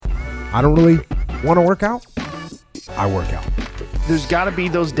I don't really want to work out, I work out. There's got to be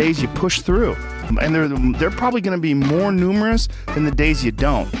those days you push through, and they're probably going to be more numerous than the days you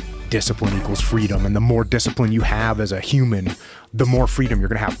don't. Discipline equals freedom, and the more discipline you have as a human, the more freedom you're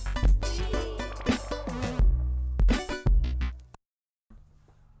going to have.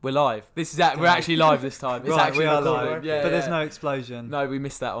 We're live. We're actually live this time. It's Right, actually we are recorded. live, Yeah, but there's yeah. no explosion. No, we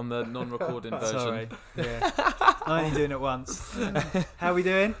missed that on the non-recording version. Sorry. Yeah. I'm only doing it once. How are we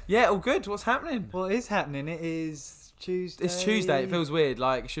doing? Yeah, all good. What's happening? What is happening? It is Tuesday. It's Tuesday. It feels weird.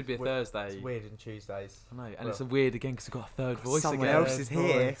 Like it should be a Thursday. It's weird on Tuesdays. I know, and it's weird again because we've got a third voice Someone again. else is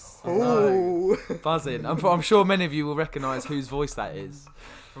here. I know. Buzzing. I'm sure many of you will recognise whose voice that is.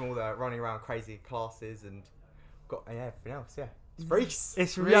 From all the running around crazy classes and everything else. Yeah, it's Reese.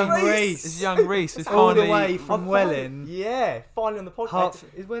 It's young Reese. It's young Reese. It's all the finally way from Welling. Yeah, finally on the podcast.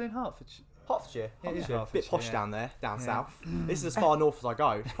 Is Welling Hertfordshire? Hertfordshire. It is Hertfordshire. A bit posh Hertfordshire, down there, down Yeah. south. This is as far north as I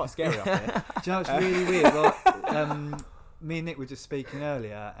go. It's quite scary up here. Do you know what's really weird? Like, me and Nick were just speaking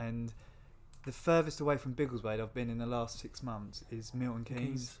earlier, and the furthest away from Biggleswade I've been in the last 6 months is Milton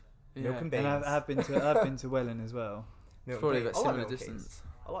Keynes. Yeah. Milk and beans. And I've been to Welling as well. It's Milton probably Keynes. about I like similar Milton distance. Keynes.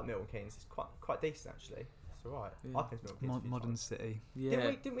 I like Milton Keynes. It's quite decent actually. It's alright. Yeah. I've been to Milton Keynes. a few Modern times. city.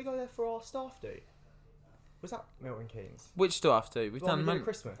 Yeah. Didn't we go there for our staff do? Was that Milton Keynes? Which stuff do we've The one done? we did at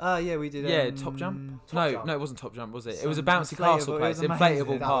Christmas. Yeah, we did. Yeah, Top Jump. Top Jump. No, it wasn't Top Jump, was it? It Some was a bouncy inflatable- castle it place, was amazing.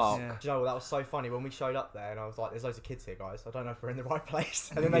 inflatable That park. was- Do you know what? That was so funny when we showed up there, and I was like, "There's loads of kids here, guys. I don't know if we're in the right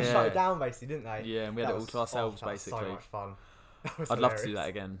place." And then they Yeah. shut it down, basically, didn't they? Yeah, and we had That it all was- to ourselves, that was basically. So much fun. That was I'd love to do hilarious. that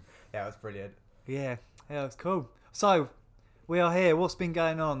again. Yeah, it was brilliant. Yeah, it's cool. So, we are here. What's been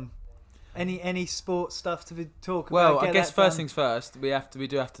going on? Any sports stuff to talk about? Well, I Get guess that first done? things first. We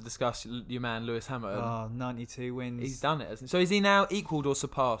do have to discuss your man Lewis Hamilton. Oh, 92 wins. He's done it, hasn't he? So is he now equaled or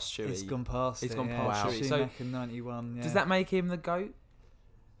surpassed Shuey? It's gone past. It's it, gone yeah. past Wow. Shuey. So Schumacher 91. Yeah. does that make him the GOAT?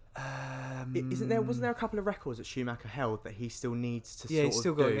 Wasn't there a couple of records that Schumacher held that he still needs to Yeah, sort he's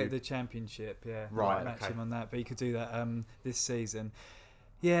still of got do? to get the championship. Yeah, Right, Match okay. him on that, but he could do that this season.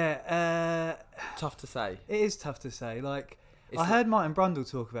 Yeah, Tough to say. it is tough to say. Like, It's I like- heard Martin Brundle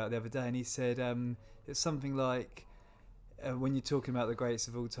talk about it the other day, and he said it's something like when you're talking about the greats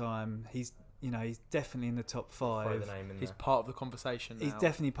of all time, he's definitely in the top Throw five. the name in He's there. part of the conversation now. He's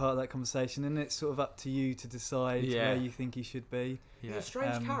definitely part of that conversation, and it's sort of up to you to decide Yeah. where you think he should be. He's Yeah. a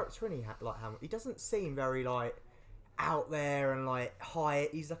strange character, isn't he? Like Hamilton. He doesn't seem very like out there and like high.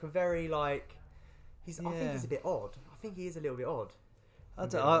 He's like a very like. I think Yeah. he's a bit odd. I think he is a little bit odd.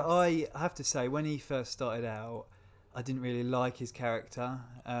 I have to say, when he first started out, I didn't really like his character.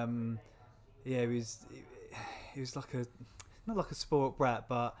 He was like not like a sport brat,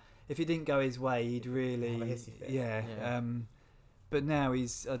 but if it didn't go his way, he'd really Have a hissy fit. yeah. Yeah. But now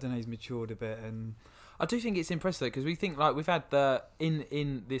he's matured a bit, and I do think it's impressive because we think like we've had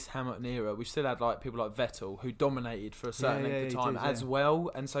in this Hamilton era, we've still had like people like Vettel who dominated for a certain Yeah, length of he time did, as yeah.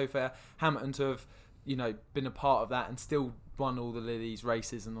 well, and so for Hamilton to have been a part of that and still won all these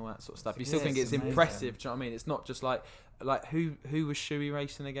races and all that sort of stuff, you still Yeah, think it's it's amazing. impressive. Do you know what I mean? It's not just like who was Shuey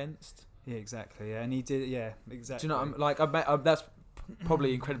racing against? yeah, exactly. Yeah, and he did. Yeah, exactly. Do you know what I'm like? That's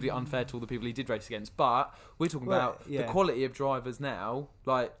probably incredibly unfair to all the people he did race against, but we're talking about the quality of drivers now.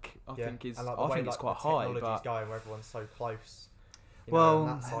 Like I think is And, like, I the way, think it's like, quite the high, technology's but going where everyone's so close. Well,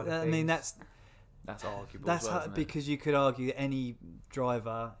 and that side of I mean things. that's arguable. That's as well, isn't it? because you could argue that any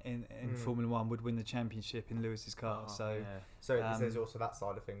driver in Mm. Formula One would win the championship in Lewis's car. Oh, so, yeah. So um, there's also that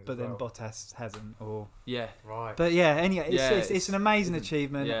side of things. but as then well. Bottas hasn't. Or Yeah. Right. but yeah, anyway, Yeah, it's an amazing isn't-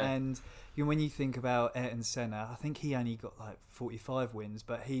 achievement, yeah. and when you think about Ayrton Senna, I think he only got like 45 wins,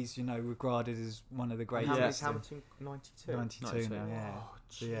 but he's regarded as one of the And great. how many's Yeah. Hamilton? 92. 92 now, yeah. Oh,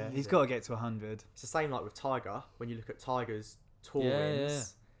 So, yeah, he's Jesus. got to get to 100. It's the same like with Tiger. When you look at Tiger's tour Yeah, wins yeah.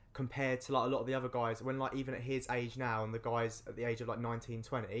 compared to like a lot of the other guys, when like even at his age now, and the guys at the age of like 19,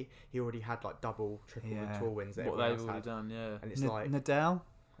 20, he already had like double, triple the Yeah. tour wins that What everyone they've else already had. done, yeah. And it's like Nadal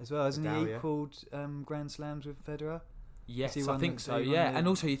as well, hasn't Nadal, he yeah. equalled Grand Slams with Federer? Yes, he I won think the- so. he won Yeah, the- and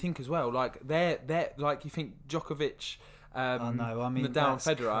also you think as well, like they're like you think Djokovic, I know, I mean, Nadal, and that's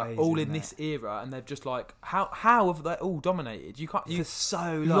Federer, crazy, all in isn't this it? era, and they've just like how have they all dominated? You can't. For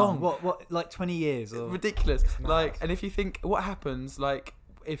so long. long. What, like 20 years? Or? Ridiculous. mad. Like, and if you think what happens, like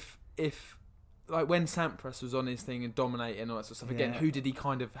if like when Sampras was on his thing and dominating and all that sort of stuff. Again, Yeah. who did he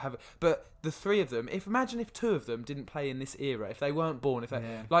kind of have? But the three of them. Imagine if two of them didn't play in this era. If they weren't born. If they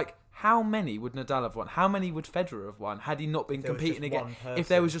Yeah. like, how many would Nadal have won? How many would Federer have won had he not been If there was competing just again? one If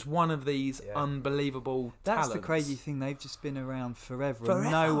there person. was just one of these Yeah. unbelievable That's talents. the crazy thing. They've just been around forever. Forever.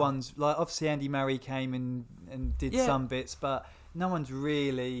 And no one's like obviously Andy Murray came and did Yeah. some bits, but no one's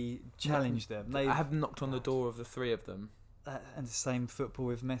really challenged them. They I have knocked on the door of the three of them. and the same football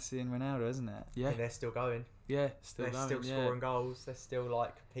with Messi and Ronaldo, isn't it? Yeah, And they're still going. yeah, still They're going, still yeah. scoring goals. They're still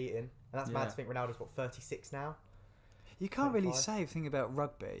like competing. And that's Yeah. mad to think Ronaldo's 36 now. You can't really 25. say, think about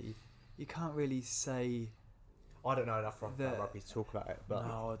rugby, you can't really say, I don't know enough about The- rugby to talk about it, but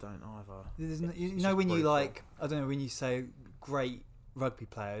No, I don't either. you It's know just when you brutal. like, I don't know, when you say great rugby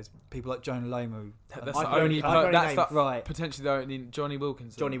players, people like Jonah Lomu. That's I the can only- only. I can only That's name- the, Right. potentially the only Johnny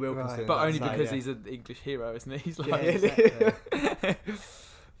Wilkinson. Johnny Wilkinson. Right. but that's only that, because yeah. he's an English hero, isn't he? He's Yeah, like, exactly.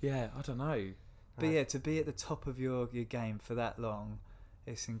 yeah, I don't know. But yeah, to be at the top of your game for that long,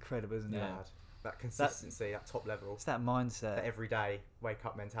 it's incredible, isn't it? Yeah. Mad. That consistency at top level. It's that That mindset. every day, wake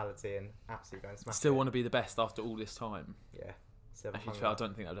up mentality and absolutely go and smash Still it. want to be the best after all this time. Yeah. Still Actually, hunger. I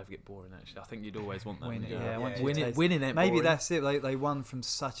don't think that would ever get boring. Actually, I think you'd always want that. Win wouldn't it, you? yeah, once you taste- Winning it. Maybe boring. that's it. They won from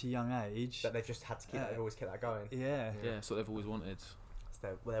such a young age. But they've just had to keep. They've always kept that going. Yeah. Yeah, that's what they've always wanted. It's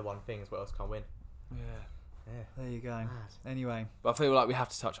their one thing is what else can't win. Yeah. Yeah. There you go. Mad. Anyway, But I feel like we have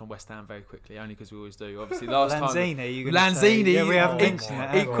to touch on West Ham very quickly, only because we always do. Obviously, last time Lanzini, you gonna say? Lanzini Yeah, we haven't oh mentioned my it.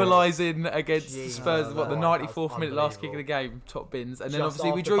 have we? equalising against Jesus, Spurs. What, the that 94th was minute, last kick of the unbelievable. game, top bins, and then Just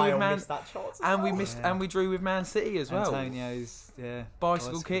obviously we after drew Bale with Man, missed that shot as and we well. missed, Yeah. and we drew with Man City as well. Antonio's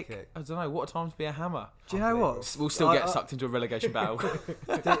Bicycle kick. I don't know what a time to be a hammer. Do you know what? We'll still get I- sucked into a relegation battle.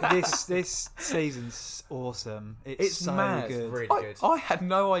 This season's awesome. It's so mad. good. Really I, good. I had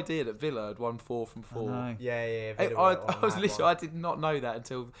no idea that Villa had won 4 from I 4. know. Yeah. I, Villa I, were on I was that literally, one. I did not know that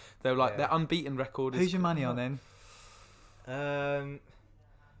until they were like Yeah. their unbeaten record. Who's your money on then?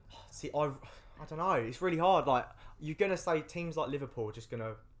 See, I don't know. It's really hard. Like you're gonna say teams like Liverpool are just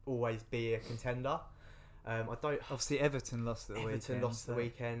gonna always be a contender. I don't. Obviously, Everton lost at the Everton weekend. lost the so-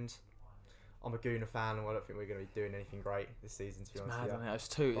 weekend. I'm a Gooner fan, and I don't think we're going to be doing anything great this season. To be It's honest mad, with isn't you. it? It's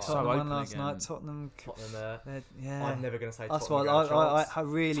too. It's so Tottenham won open last again. night. Tottenham. Tottenham. Yeah. I'm never going to say That's Tottenham. why are gonna have a chance. I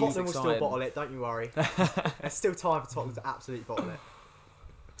really. Tottenham will still exciting. bottle it. Don't you worry. There's still time for Tottenham to absolutely bottle it.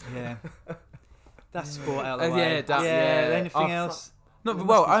 Yeah. That's sport out of the Yeah, way. that- yeah. Anything I've- else? No, There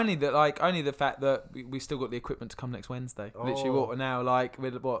well, must be- only the fact that we still got the equipment to come next Wednesday. Literally, Oh. what we're now like we're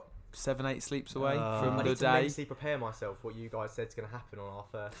what 7-8 sleeps away from I the need to day. mentally prepare myself what you guys said's going to happen on our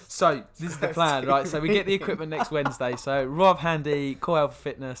first. So this is the plan, right? So we get the equipment next Wednesday. So Rob Handy, Core Alpha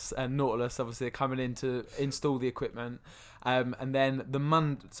Fitness, and Nautilus obviously are coming in to install the equipment. And then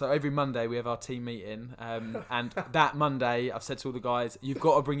so every Monday we have our team meeting, and that Monday I've said to all the guys, you've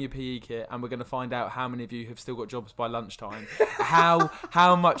got to bring your PE kit, and we're going to find out how many of you have still got jobs by lunchtime.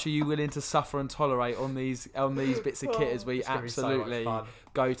 How much are you willing to suffer and tolerate on these bits of kit as we It's gonna be so much absolutely fun.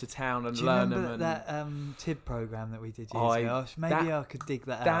 go to town and Do you learn remember them? And that TIB program that we did years ago? Maybe I could dig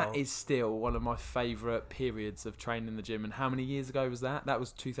that out. that is still one of my favourite periods of training in the gym. And how many years ago was that? That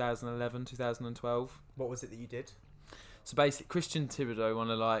was 2011, 2012. What was it that you did? So basically, Christian Thibodeau,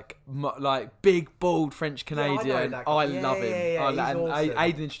 one of like big, bald French Canadian. that I guy. love him. Yeah, he's and awesome.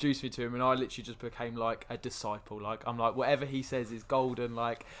 Aiden introduced me to him, and I literally just became like a disciple. Like I'm like whatever he says is golden.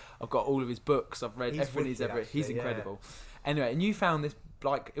 Like I've got all of his books. I've read He's everything he's wicked, ever. He's actually, incredible. Anyway, and you found this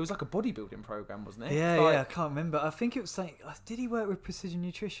like it was like a bodybuilding program, wasn't it? Yeah, Like- I can't remember. I think it was like, did he work with Precision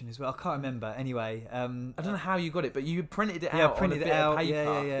Nutrition as well? I can't remember. Anyway, I don't know how you got it, but you printed it Yeah, I out printed on a it bit out, of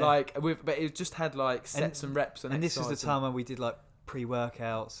paper, yeah. like but it just had like sets and reps and this was the exercise time when we did like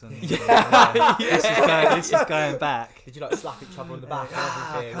pre-workouts and Yeah. This is going back. Did you like slap each other on the back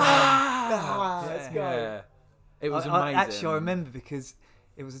and everything? Let's go. Yeah. It was I amazing. I remember because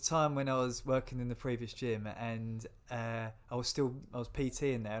it was a time when I was working in the previous gym and I was PT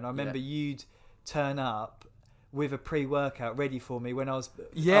in there, and I remember you'd turn up with a pre-workout ready for me when I was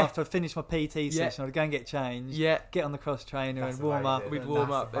after I finished my PT session. I'd go and get changed, get on the cross trainer That's and warm up. amazing. We'd That's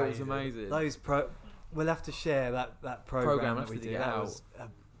warm up. It was amazing. amazing. We'll have to share that program that we after did. the That out. was a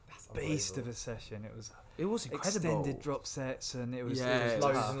That's beast of unbelievable. a session. It was It was incredible. extended drop sets, and it was Yeah.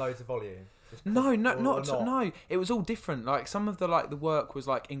 Loads tough. and loads of volume. Just No, or not no. It was all different. Like some of the work was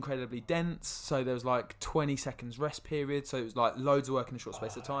like incredibly dense. So there was like 20 seconds rest period. So it was like loads of work in a short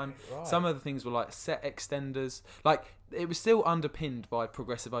space of time. Right. Some of the things were like set extenders. Like it was still underpinned by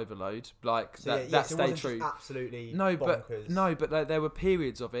progressive overload. Like So that so it stayed wasn't true. just absolutely But bonkers. there were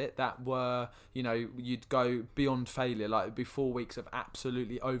periods of it that were, you'd go beyond failure. Like it'd be 4 weeks of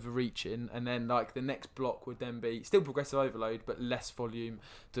absolutely overreaching, and then like the next block would then be still progressive overload but less volume,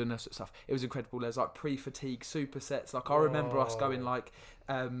 doing that sort of stuff. It was incredible. There's like pre-fatigue supersets. Like I remember us going like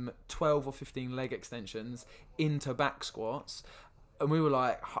 12 or 15 leg extensions into back squats, and we were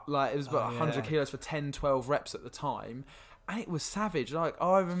like it was about 100 kilos for 10, 12 reps at the time. and it was savage. Like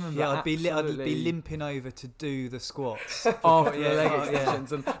I remember, Yeah, I'd be absolutely limping over to do the squats. after the leg Yeah.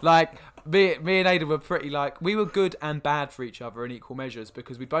 extensions, and like me and Aidan were pretty like we were good and bad for each other in equal measures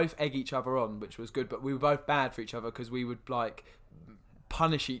because we both egg each other on, which was good, but we were both bad for each other because we would like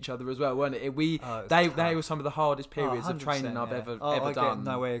punish each other as well, weren't it? They were some of the hardest periods of 100%, training I've yeah. ever I done.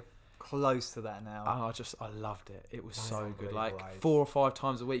 get nowhere close to that now. I loved it. It was That's so good. unbelievable, Like eh? 4 or 5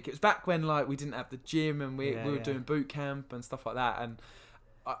 times a week. It was back when like we didn't have the gym and we were Yeah. doing boot camp and stuff like that. And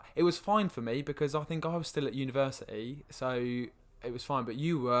it was fine for me because I think I was still at university, so it was fine. But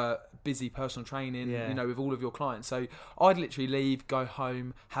you were busy personal training, Yeah. you know, with all of your clients. So I'd literally leave, go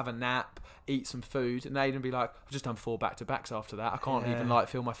home, have a nap, eat some food, and they'd be like, "I've just done 4 back-to-backs after that. I can't even Yeah. like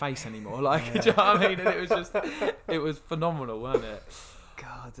feel my face anymore." Like, do you know what I mean? And it was just, it was phenomenal, wasn't it?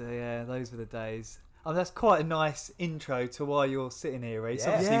 God, yeah, those were the days. Oh, that's quite a nice intro to why you're sitting here, Reece.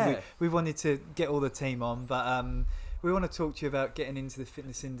 Yeah. Obviously, Yeah. we wanted to get all the team on, but we want to talk to you about getting into the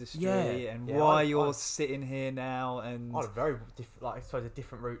fitness industry and Yeah, why I- you're sitting here now. And I had a very different, like I suppose, a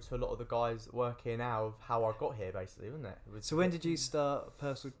different route to a lot of the guys that work here now of how I got here, basically, wasn't it? so, when did you start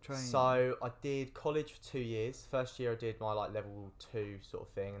personal training? So I did college for 2 years. First year I did my like level 2 sort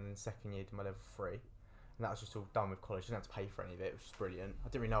of thing, and then second year did my level 3. And that was just all done with college. I didn't have to pay for any of it, which was brilliant. I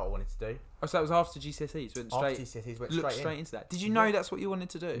didn't really know what I wanted to do. Oh, so that was after GCSEs. Went straight. After GCSEs, went Looked straight straight in. into that. Did you know that's what you wanted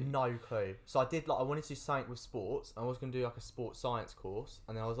to do? No clue. So I did I wanted to do something with sports. I was going to do like a sports science course,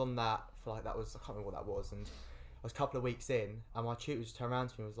 and then I was on that for like I can't remember what that was, and I was a couple of weeks in, and my tutor just turned around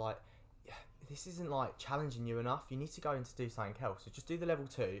to me and was like, "Yeah, this isn't like challenging you enough. You need to go in to do something else. So just do the level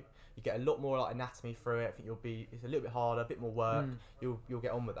 2. You get a lot more like anatomy through it. I think it's a little bit harder, a bit more work. You'll get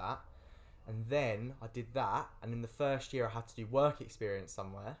on with that." And then I did that, and in the first year I had to do work experience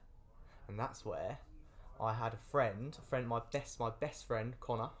somewhere, and that's where I had a friend, my best friend,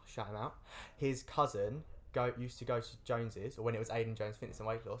 Connor, shout him out. His cousin used to go to Jones's, or when it was Aidan Jones Fitness and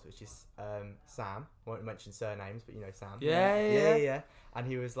Weight Loss, which is Sam. I won't mention surnames, but you know Sam. Yeah. And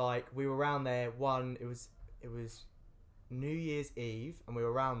he was like, we were around there. It was New Year's Eve, and we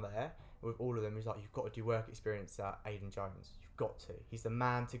were around there with all of them. He was like, you've got to do work experience at Aidan Jones. You've got to. He's the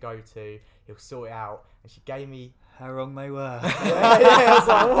man to go to. He'll sort it out. And she gave me. How wrong they were. I was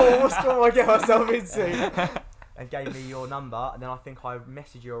like, what do I get myself into? And gave me your number, and then I think I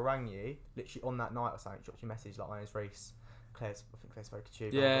messaged you or rang you literally on that night or something. Dropped you a message like, my name's Reece. I think Claire spoke to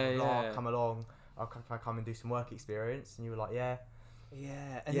you. Yeah, blah, blah, blah, yeah. Come along. Can I come and do some work experience? And you were like, yeah.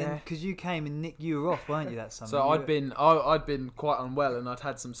 Yeah, and Yeah. then because you came and Nick, you were off, weren't you, that summer? So I'd been quite unwell and I'd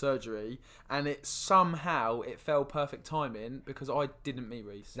had some surgery, and it fell perfect timing because I didn't meet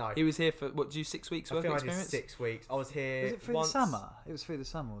Reece. No. He was here for what? Do you 6 weeks I work think experience? I did 6 weeks. I was here. Was it through once, the summer? It was through the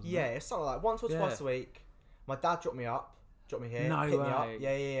summer, wasn't Yeah, it? it's something like that. Once or Yeah. twice a week. My dad dropped me here, No picked me up. way.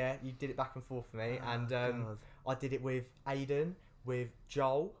 Yeah. You did it back and forth for me, and God. I did it with Aidan, with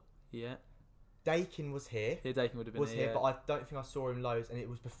Joel. Yeah. Dakin was here. Yeah, Dakin would have been Here, but I don't think I saw him loads, and it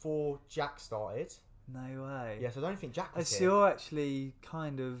was before Jack started. No way. Yeah, so I don't think Jack I was see here. you're actually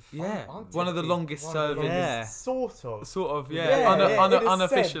kind of... Yeah. I'm One of the technically longest one of the serving. Yeah. Sort of. Sort of, in yeah. a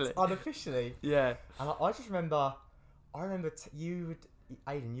Unofficially. sense, unofficially. Yeah. And I just remember,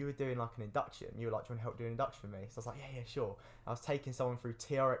 Aidan, you were doing like an induction. You were like, do you want to help do an induction with me? So I was like, yeah, sure. I was taking someone through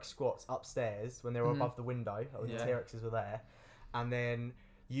TRX squats upstairs when they were above the window, like when the Yeah. TRXs were there. And then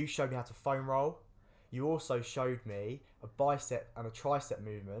you showed me how to foam roll. You also showed me a bicep and a tricep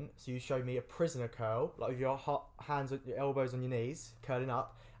movement. So you showed me a prisoner curl, like with your hands, your elbows on your knees, curling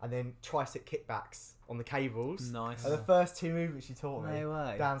up, and then tricep kickbacks on the cables. Nice. And the first 2 movements you taught me No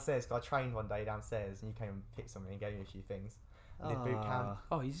way. downstairs, because I trained one day downstairs, and you came and picked something and gave me a few things. I did boot camp.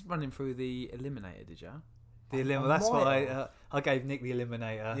 Oh, he's running through the Eliminator, did you? The I that's what might have. I gave Nick the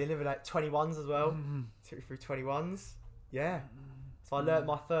eliminator. The eliminate 21s as well. Took me through 21s. Yeah. So I learnt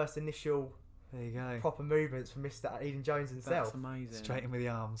my first initial There you go. proper movements from Mr. Aidan Jones himself. That's amazing. Straight in with the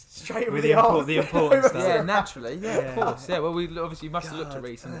arms. Straight With with the the arms. the important stuff. Yeah, naturally. Yeah, of Yeah. course. Yeah, well, we obviously must have looked at God.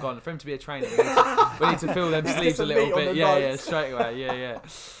 Reece and gone, for him to be a trainer, we need to fill them Get sleeves a some little meat on bit. the Yeah, bones. straight away. Yeah. Yeah,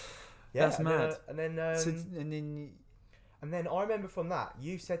 That's and mad. Then, and then I remember from that,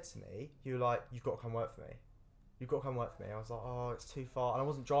 you said to me, you were like, you've got to come work for me. You've got to come work for me. I was like, oh, it's too far. And I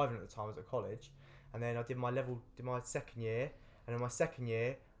wasn't driving at the time, I was at college. And then I did my second year. And in my second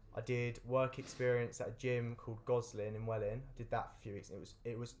year, I did work experience at a gym called Goslin in Welling. I did that for a few weeks. And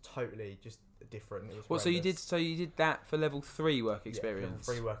it was totally just different. It was What? horrendous. So you did that for level 3 work experience.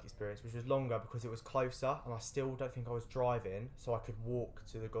 Yeah, level 3 work experience, which was longer because it was closer, and I still don't think I was driving, so I could walk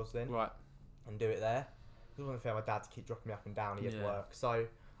to the Goslin Right. and do it there. It wasn't fair. My dad to keep dropping me up and down. He had Yeah. work, so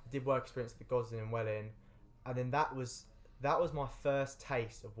I did work experience at the Goslin in Welling, and then that was my first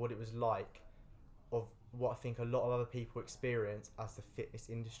taste of what it was like of what I think a lot of other people experience as the fitness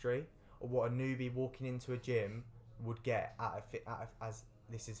industry, or what a newbie walking into a gym would get as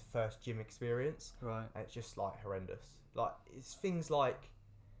this is first gym experience. Right. And it's just like horrendous. Like it's things like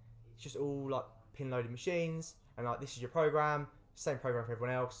it's just all like pin loaded machines, and like this is your program, same program for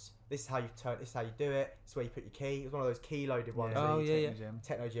everyone else. This is how you turn. This is how you do it. This is where you put your key. It's one of those key loaded ones. Oh, yeah.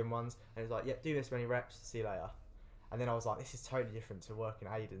 Techno gym ones, and it's like, yep, do this many reps. See you later. And then I was like, this is totally different to working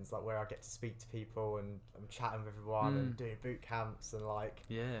at Aiden's, like where I get to speak to people and I'm chatting with everyone and doing boot camps and like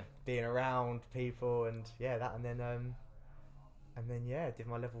being around people and that. And then did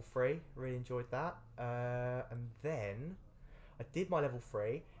my level 3. Really enjoyed that. And then I did my level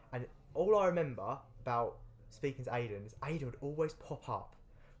 3, and all I remember about speaking to Aiden is Aiden would always pop up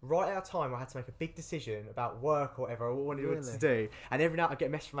right at a time I had to make a big decision about work or whatever I wanted to do. And every night I get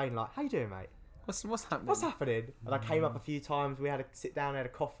a message from Aiden like, how you doing, mate? What's happening? What's happening? And I came up a few times. We had a sit down, had a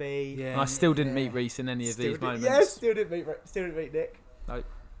coffee. Yeah. And I still didn't meet Reece in any of these moments. Yeah, still didn't meet Nick. No.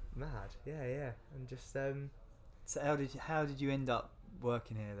 Mad. Yeah. And just So how did you end up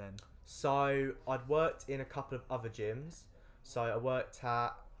working here then? So I'd worked in a couple of other gyms. So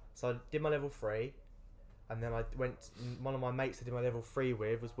I did my level 3, and then I went. One of my mates I did my level 3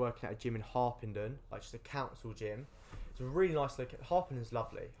 with was working at a gym in Harpenden, like just a council gym. It's a really nice look. Harpenden's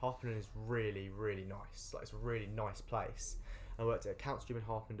lovely. Harpenden is really, really nice. Like it's a really nice place. I worked at a council gym in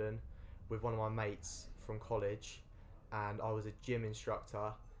Harpenden with one of my mates from college, and I was a gym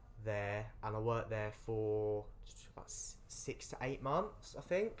instructor there, and I worked there for about 6 to 8 months, I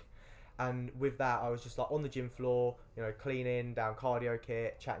think. And with that, I was just like on the gym floor, cleaning down cardio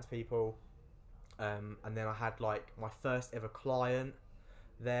kit, chatting to people. And then I had like my first ever client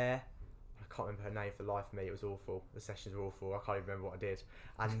there. I can't remember her name for the life of me. It was awful. The sessions were awful. I can't even remember what I did.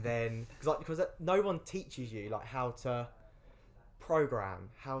 And then because no one teaches you like how to program,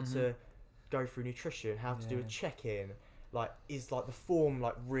 how to go through nutrition, how to do a check-in. Like, is like the form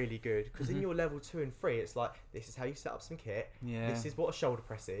like really good? Because in your level 2 and 3, it's like this is how you set up some kit. Yeah. This is what a shoulder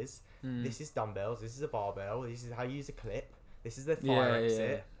press is. This is dumbbells. This is a barbell. This is how you use a clip. This is the fire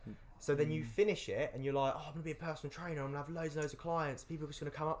exit. So then you finish it and you're like, oh, I'm gonna be a personal trainer. I'm gonna have loads and loads of clients. People are just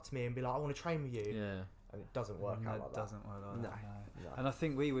gonna come up to me and be like, I want to train with you. Yeah. And it doesn't work out like that. It doesn't work like that. No. And I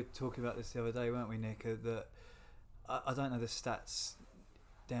think we were talking about this the other day, weren't we, Nick? That I don't know the stats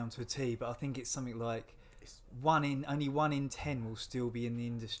down to a T, but I think it's something like only 1 in 10 will still be in the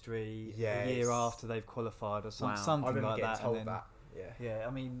industry a year after they've qualified or something I remember like getting that. told and that. Yeah, I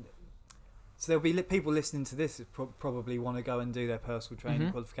mean, so there'll be people listening to this that probably want to go and do their personal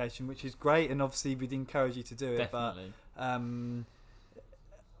training qualification, which is great, and obviously we'd encourage you to do it. Definitely. But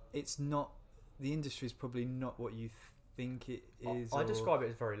it's not. The industry is probably not what you think it is. I describe it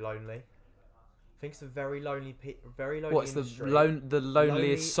as very lonely. I think it's a very lonely What's industry. the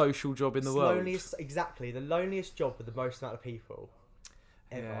loneliest social job in the world? Exactly, the loneliest job with the most amount of people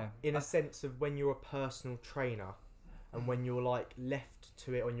ever. Yeah. In a sense of when you're a personal trainer and when you're like left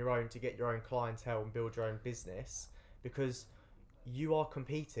to it on your own to get your own clientele and build your own business, because you are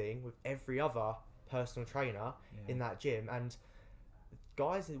competing with every other personal trainer in that gym. And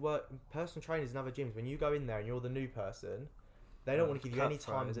guys that work, personal trainers in other gyms, when you go in there and you're the new person, they don't want to give you any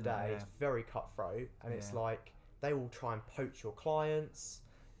time of the day. It's very cutthroat, and it's like they will try and poach your clients.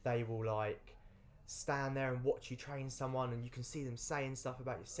 They will like stand there and watch you train someone, and you can see them saying stuff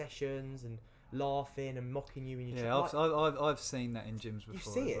about your sessions and laughing and mocking you. And I've seen that in gyms before. You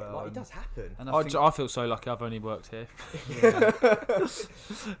see it, well, like it does happen. And I feel so lucky I've only worked here.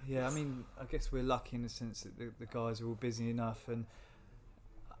 I mean, I guess we're lucky in the sense that the guys are all busy enough, and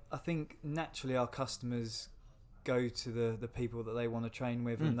I think naturally our customers go to the people that they want to train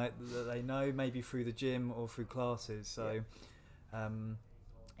with and that they know, maybe through the gym or through classes. So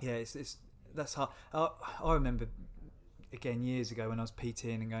it's that's hard. I remember again years ago when I was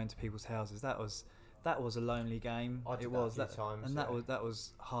PTing and going to people's houses, that was a lonely game. I did that a few times, and that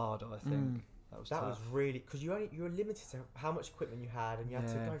was hard, I think. That was really, because you were limited to how much equipment you had, and you had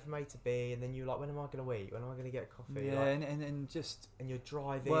to go from A to B, and then you're like, when am I going to eat? When am I going to get a coffee? Yeah, like, and you're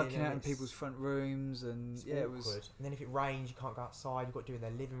driving, working out in people's front rooms, and it was. And then if it rains, you can't go outside. You've got to do it in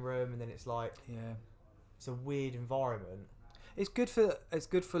their living room, and then it's like, it's a weird environment. It's good for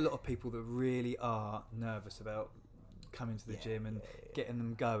a lot of people that really are nervous about coming to the gym and getting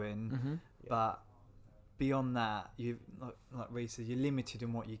them going, but beyond that, you like Reece said, you're limited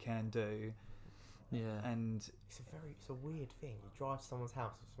in what you can do. Yeah, and it's a weird thing. You drive to someone's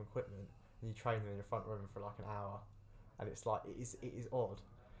house with some equipment and you train them in your front room for like an hour, and it's like it is odd.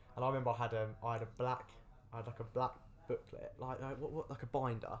 And I remember I had like a black booklet, like a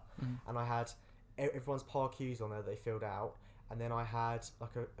binder, and I had everyone's PAR Qs on there they filled out, and then I had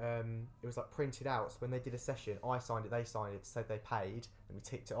like it was like printed out. So when they did a session, I signed it, they signed it, said they paid, and we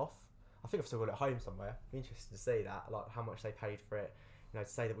ticked it off. I think I've still got it at home somewhere. Be interested to see that, like how much they paid for it. You know, to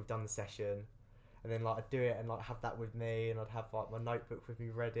say that we've done the session, and then like I'd do it and like have that with me, and I'd have like my notebook with me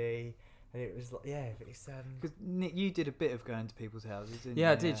ready. And it was like, yeah, it's Because Nick, you did a bit of going to people's houses, didn't you?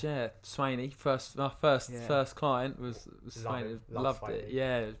 Yeah, I did. Yeah, Swaney. My first client was Swaney. Love Loved it. Swaney.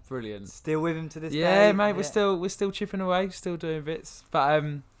 Yeah, it was brilliant. Still with him to this day. Yeah, mate. We're still chipping away, still doing bits. But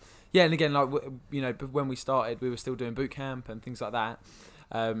yeah, and again, like you know, when we started, we were still doing boot camp and things like that.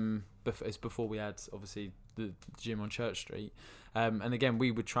 It's before we had obviously the gym on Church Street. And again,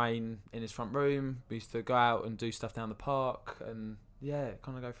 we would train in his front room. We used to go out and do stuff down the park and. Yeah,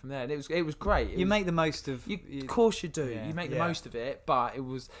 kind of go from there, and it was great. Make the most of. Of course you do. Yeah. You make the Yeah. most of it, but it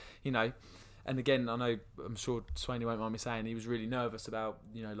was, you know, and again, I'm sure Swaney won't mind me saying he was really nervous about,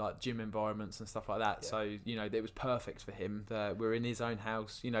 you know, like gym environments and stuff like that. Yeah. So you know, it was perfect for him. That we're in his own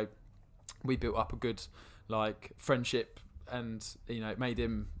house. You know, we built up a good like friendship. And you know, it made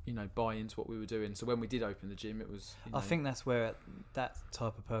him, you know, buy into what we were doing. So when we did open the gym, it was. You know, I think that's where that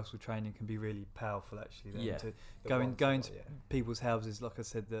type of personal training can be really powerful. Actually, then, Yeah. to The going ones to that- yeah. people's houses, like I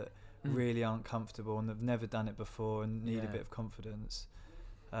said, that really aren't comfortable and they've never done it before and need a Yeah. bit of confidence.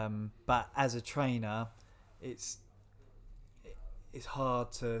 But as a trainer, it's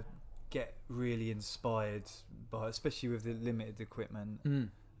hard to get really inspired by, especially with the limited equipment.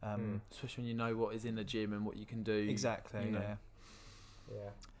 Especially when you know what is in the gym and what you can do. Exactly. you know. Yeah. Yeah.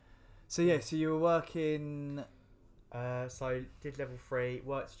 So you were working. So did level 3,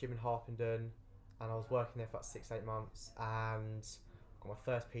 worked at gym in Harpenden, and I was working there for like 6-8 months, and got my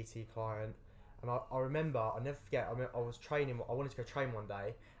first PT client. And I remember, I'll never forget. I was training. I wanted to go train one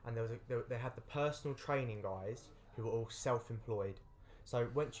day, and they had the personal training guys who were all self-employed. So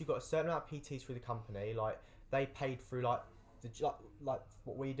once you got a certain amount of PTs through the company, like they paid through like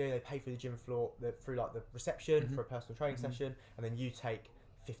what we do. They pay for the gym floor through like the reception for a personal training session, and then you take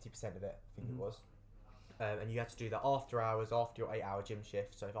 50% of it. I think it was. And you had to do that after hours, after your 8-hour gym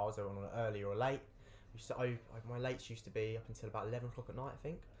shift. So if I was on an early or late, my lates used to be up until about 11 o'clock at night, I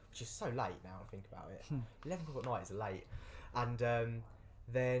think, which is so late now I think about it. 11 o'clock at night is late. And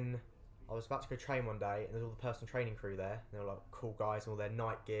then I was about to go train one day, and there's all the personal training crew there. And they were like cool guys in all their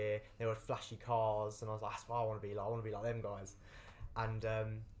night gear. They had flashy cars, and I was like, that's what I want to be like. I want to be like them guys. And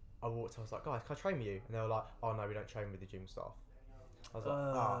I was like, guys, can I train with you? And they were like, oh no, we don't train with the gym staff. I was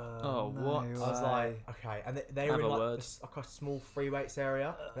like, Oh, what? I was like, okay. And they were Have in a like word. a small free weights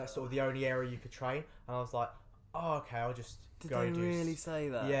area. That's sort of the only area you could train. And I was like, oh, okay, I'll just Did go they do really say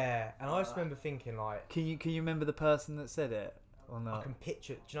that? Yeah. And I just remember thinking like, Can you remember the person that said it or I not? can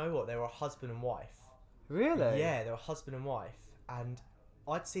picture. Do you know what? They were a husband and wife. Really? Yeah, they were husband and wife, and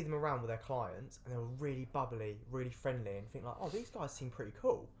I'd see them around with their clients, and they were really bubbly, really friendly, and think like, oh, these guys seem pretty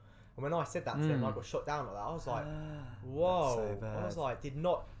cool. And when I said that to them, I got shot down like that. I was like, whoa. so bad. I was like, did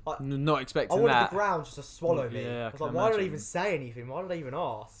not like. Not I expecting wanted that. the ground just to swallow me. Yeah, I I was can like, why did I imagine. even say anything? Why did I even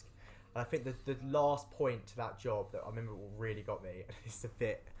ask? And I think the last point to that job that I remember really got me. This is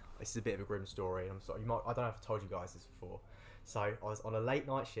a bit of a grim story. And I'm sorry, I don't know if I've told you guys this before. So I was on a late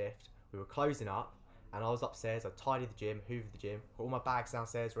night shift. We were closing up, and I was upstairs. I tidied the gym, hoovered the gym, got all my bags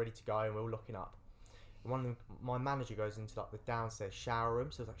downstairs ready to go, and we're all locking up. And one of them, my manager goes into like the downstairs shower room.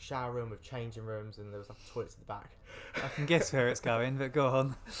 So it was like a shower room with changing rooms, and there was like toilets at the back. I can guess where it's going, but go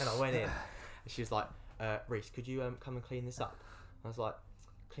on. And I went in, and she was like, Reece, could you come and clean this up? And I was like,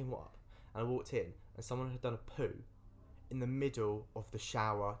 clean what up? And I walked in, and someone had done a poo in the middle of the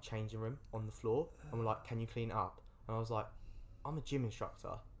shower changing room on the floor. And we're like, can you clean it up? And I was like, I'm a gym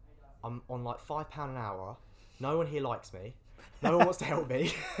instructor. I'm on like £5 an hour. No one here likes me. No one wants to help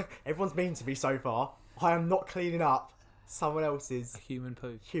me. Everyone's mean to me so far. I am not cleaning up someone else's A human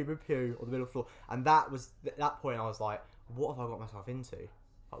poo. human poo on the middle floor. And that was at that point I was like, what have I got myself into?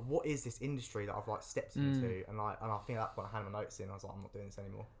 Like, what is this industry that I've like stepped into? And I think at that point I handed my notes in. I was like, I'm not doing this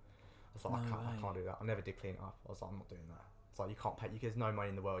anymore. I was like, I can't do that. I never did clean it up. I was like, I'm not doing that. It's like, you can't pay. There's no money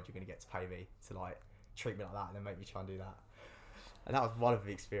in the world you're going to get to pay me to like treat me like that and then make me try and do that. And that was one of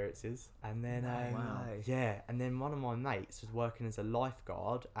the experiences. And then yeah, and then one of my mates was working as a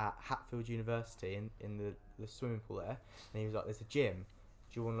lifeguard at Hatfield University in the swimming pool there. And he was like, there's a gym.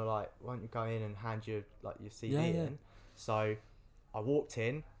 Do you want to like, why don't you go in and hand your like your CV in? So I walked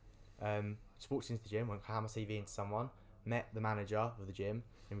in, just walked into the gym, went to hand my CV into someone, met the manager of the gym,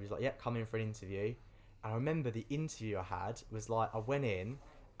 and he was like, come in for an interview. And I remember the interview I had was like, I went in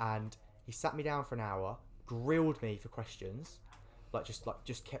and he sat me down for an hour, grilled me for questions,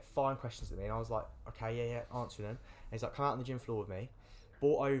 just kept firing questions at me, and I was like, okay, yeah, answering them. And he's like, come out on the gym floor with me.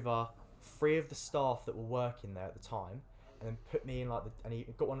 Brought over 3 of the staff that were working there at the time, and then put me in like and he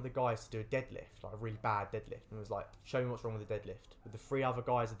got one of the guys to do a deadlift, like a really bad deadlift, and was like, show me what's wrong with the deadlift, with the 3 other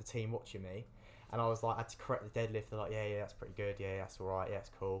guys of the team watching me. And I was like, I had to correct the deadlift. They're like, yeah, that's pretty good. Yeah, that's all right. Yeah, it's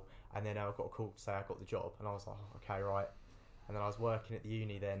cool. And then I got a call to say I got the job, and I was like, oh, okay, right. And then I was working at the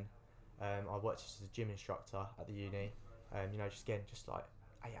uni then. I worked just as a gym instructor at the uni. You know, just like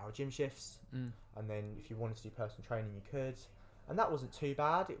 8-hour gym shifts. And then if you wanted to do personal training, you could. And that wasn't too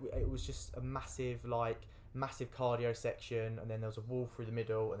bad. It was just a massive cardio section, and then there was a wall through the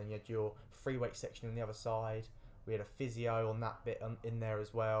middle, and then you had your free weight section on the other side. We had a physio on that bit in there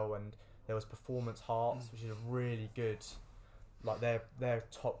as well, and there was Performance Hearts, which is a really good, like they're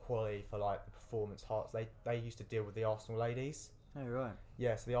top quality for like the Performance Hearts. They used to deal with the Arsenal ladies. Oh right.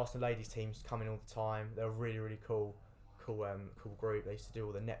 Yeah, so the Arsenal ladies teams come in all the time. They're a really, really cool group. They used to do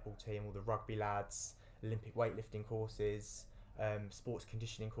all the netball team, all the rugby lads, Olympic weightlifting courses, sports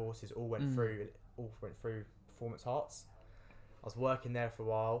conditioning courses. All went through Performance Hearts. I was working there for a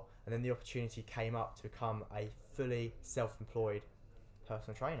while, and then the opportunity came up to become a fully self-employed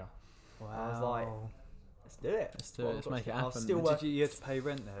personal trainer. Wow. I was like, let's do it. Let's make it happen. You had to pay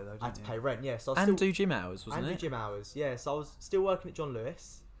rent there though, didn't you? I had to pay rent, yeah. So I was And still, do gym hours, wasn't and it? do gym hours, yeah. So I was still working at John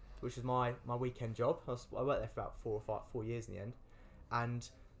Lewis, which was my weekend job. I worked there for about 4 years in the end. And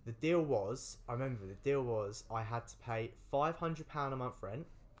the deal was, I had to pay £500 a month rent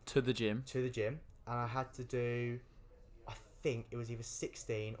To the gym. to the gym, and I had to do, I think it was either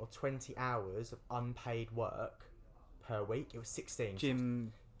 16 or 20 hours of unpaid work per week. It was 16.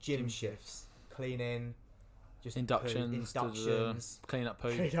 Gym shifts, cleaning, just Inductions. Clean up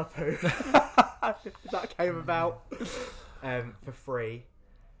poo. Clean up poo. That came about for free,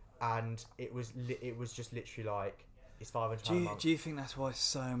 and it was just literally like, it's £500 a month. Do you think that's why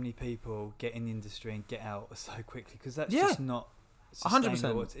so many people get in the industry and get out so quickly? Because that's Yeah. just not 100%.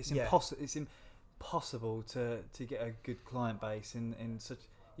 sustainable. It's Yeah. impossible. It's impossible to get a good client base in such.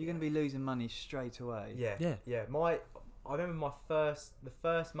 You're going to be losing money straight away. Yeah. I remember the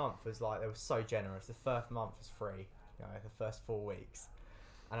first month was like, they were so generous. The first month was free, you know, the first 4 weeks.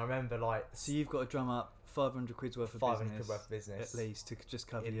 And I remember like, So you've got to drum up 500 quid's worth of 500 business, quid worth of business at least to just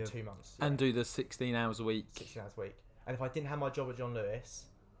cover in your 2 months. And do the 16 hours a week. 16 hours a week. And if I didn't have my job at John Lewis,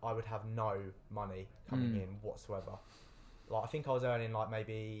 I would have no money coming in whatsoever. Like, I think I was earning like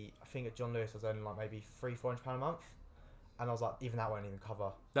at John Lewis I was earning like maybe £300-400 a month. And I was like, even that won't even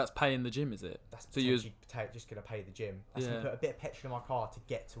cover. That's paying the gym, is it? That's So you was- just going to pay the gym. That's going Yeah. to put a bit of petrol in my car to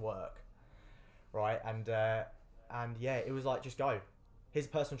get to work. Right? And yeah, it was like, just go. Here's a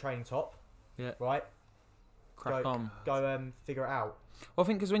personal training top. Yeah. Right? Crack on. Go figure it out. Well, I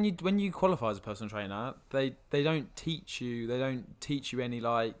think because when you qualify as a personal trainer, they don't teach you any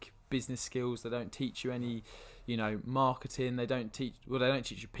like business skills. They don't teach you any, you know, marketing. They don't teach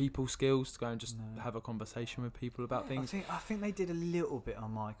you people skills to go and just have a conversation with people about things. I think they did a little bit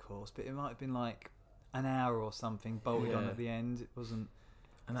on my course, but it might have been like an hour or something bolted on Yeah. at the end. It wasn't.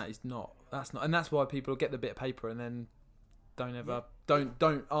 And that's why people get the bit of paper and then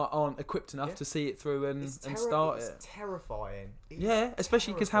aren't equipped enough to see it through and start it. It's terrifying. Yeah,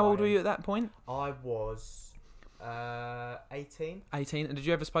 especially because how old were you at that point? I was 18. 18. And did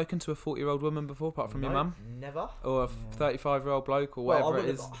you ever spoken to a 40-year-old woman before, apart from your No, mum, Never. or a 35-year-old bloke, or whatever it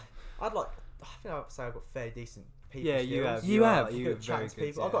is? I think I'd say I've got fairly decent people Yeah, skills. you have. You have. I've You got were very chatting to good.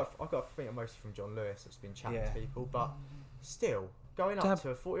 people. Yeah. I've got I think I'm mostly from John Lewis. I've just been chatting Yeah. to people, but still going up to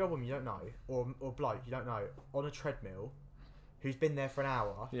a 40-year-old woman you don't know, or bloke you don't know, on a treadmill, who's been there for an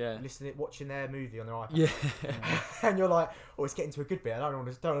hour, watching their movie on their iPad, and you're like, oh, it's getting to a good bit. I don't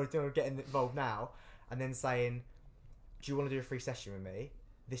want to get involved now, and then saying, do you want to do a free session with me?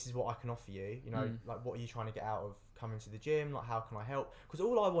 This is what I can offer you. You know, like, what are you trying to get out of coming to the gym? Like, how can I help? Because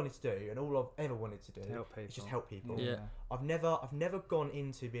all I wanted to do, and all I've ever wanted to do, is just help people. Yeah. I've never gone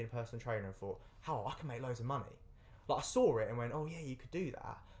into being a personal trainer and thought, how I can make loads of money. Like, I saw it and went, oh yeah, you could do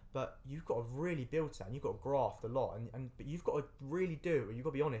that. But you've got to really build that, and you've got to graft a lot, but you've got to really do it. You've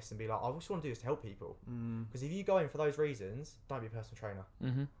got to be honest and be like, I just want to do this to help people. Because if you go in for those reasons, don't be a personal trainer.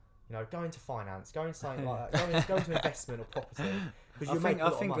 Mm-hmm. You know, go into finance, go into something like that, go into investment or property. Because I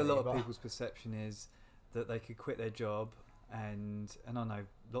think a lot of people's perception is that they could quit their job, and I know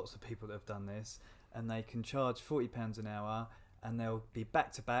lots of people that have done this, and they can charge £40 an hour, and they'll be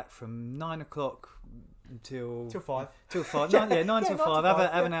back to back from 9 o'clock until 5. Till 5. Yeah, 9 till 5.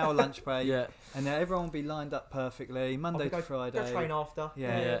 Have an hour lunch break. Yeah. And then everyone will be lined up perfectly, Monday to Friday. Go train after.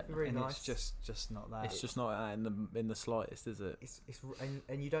 Yeah, it'd be really and nice. it's just not that. It's just not that in the slightest, is it?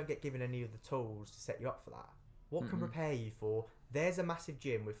 And you don't get given any of the tools to set you up for that. What can prepare you for there's a massive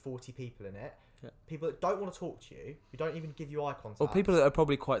gym with 40 people in it. Yeah. People that don't want to talk to you, who don't even give you eye contact. Or people that are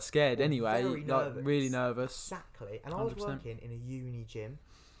probably quite scared Or anyway, very like nervous. really nervous. Exactly. And I was 100%. working in a uni gym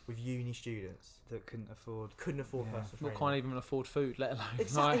with uni students. That couldn't afford. Couldn't afford Yeah. personal What training. can't even afford food, let alone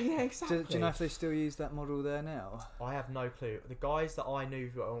Exactly. like- Yeah, exactly. Do you know if they still use that model there now? I have no clue. The guys that I knew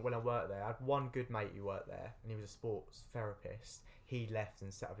when I worked there, I had one good mate who worked there, and he was a sports therapist. He left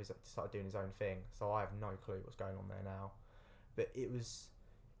and started doing his own thing. So I have no clue what's going on there now. But it was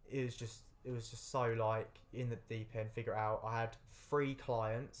just so like in the deep end. Figure it out. I had 3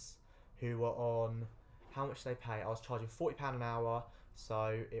 clients who were on how much they pay. I was charging £40 an hour,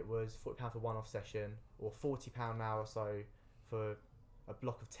 so it was £40 for one-off session, or £40 an hour. So for a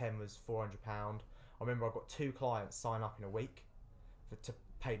block of 10 was £400. I remember I got 2 clients sign up in a week to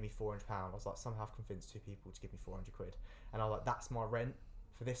pay me £400. I was like, somehow I've convinced 2 people to give me 400 quid, and I was like, that's my rent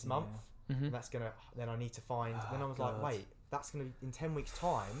for this month. Mhm. And that's gonna. Then I need to find. Oh, then I was God. like, wait, that's gonna be in 10 weeks'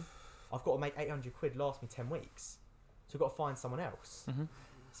 time. I've got to make 800 quid last me 10 weeks, so I've got to find someone else. Mhm.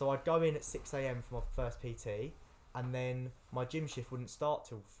 So I'd go in at 6 a.m. for my first PT, and then my gym shift wouldn't start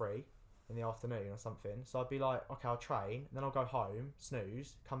till 3 in the afternoon or something. So I'd be like, okay, I'll train, then I'll go home,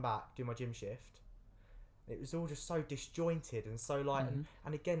 snooze, come back, do my gym shift. It was all just so disjointed and so like,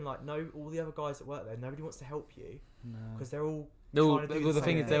 and again, like, all the other guys that work there, nobody wants to help you No. because they're all They're all, trying to do well, the same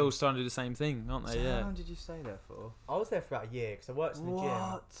thing is, they're thing. all trying to do the same thing, aren't they? So how Yeah. long did you stay there for? I was there for about a year because I worked in the gym.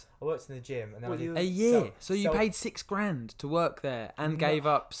 What? I worked in the gym, and then What, I did you- A year. self- So you self- paid $6,000 to work there and No, gave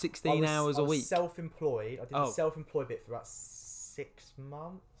up I 16 was- hours I a was week. Self-employed. I did Oh. the self-employed bit for about 6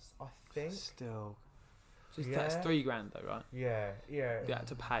 months, I think. Still. That's Yeah. $3,000 though, right? Yeah. You had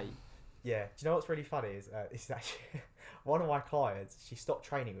to pay. Yeah. Do you know what's really funny is this is actually one of my clients. She stopped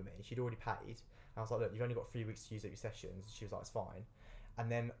training with me. She'd already paid. And I was like, look, you've only got 3 weeks to use up your sessions. And she was like, it's fine. And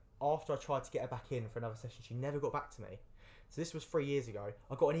then after I tried to get her back in for another session, she never got back to me. So this was 3 years ago.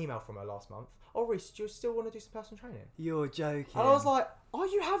 I got an email from her last month. Oh, Reece, do you still want to do some personal training? You're joking. And I was like, are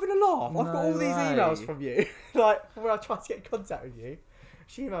you having a laugh? I've got all No these way. emails from you. Like, when I tried to get in contact with you.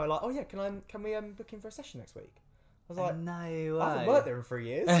 She emailed like, oh yeah, can we book in for a session next week? I was like, no way. I haven't worked there in 3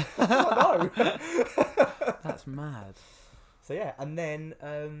 years. I was like, no. That's mad. So yeah, and then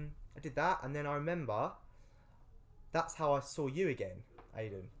I did that, and then I remember that's how I saw you again,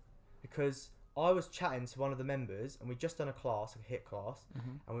 Aidan, because I was chatting to one of the members, and we'd just done a class, like a HIIT class,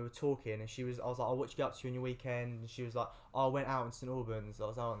 and we were talking, and I was like, oh, what did you get up to in your weekend? And she was like, oh, I went out in St Albans, I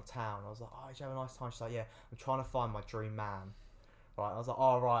was out in the town. I was like, oh, did you have a nice time? She's like, yeah, I'm trying to find my dream man. Right, I was like,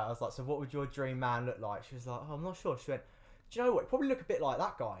 oh, right. I was like, so what would your dream man look like? She was like, oh, I'm not sure. She went, do you know what? He'd probably look a bit like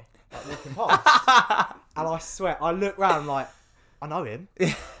that guy, like walking past. And I swear, I looked round like, I know him.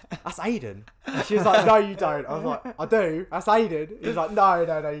 That's Aidan. And she was like, no, you don't. I was like, I do. That's Aidan. He was like, no,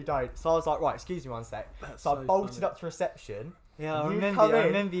 you don't. So I was like, right, excuse me one sec. So I bolted up to reception. Yeah, I You remember. come I in,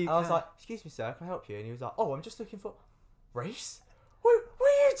 remember you. and I was ca- like, excuse me, sir, can I help you? And he was like, oh, I'm just looking for Reece. What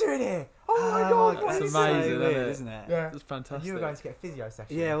are you doing here? Oh my god, what That's are you amazing, doing? isn't weird, it? isn't it? Yeah. That's fantastic. And you were going to get a physio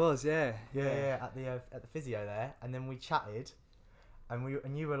session. Yeah, it was. Yeah. Yeah, at the physio there, and then we chatted,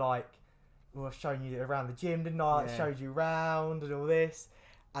 and you were like, well, I was showing you around the gym, didn't I? I Yeah. showed you around and all this,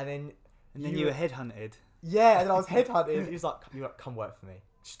 and then And then you were headhunted. yeah, and then I was headhunted. He was like, come work for me,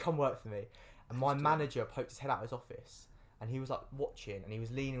 just come work for me. And my manager poked his head out of his office, and he was like watching, and he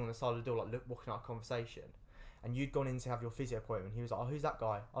was leaning on the side of the door, like walking out a conversation. And you'd gone in to have your physio appointment. He was like, oh, who's that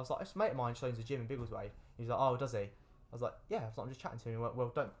guy? I was like, it's a mate of mine, she owns a gym in Biggleswade. He was like, oh, does he? I was like, yeah. I was like, I'm just chatting to him. He went,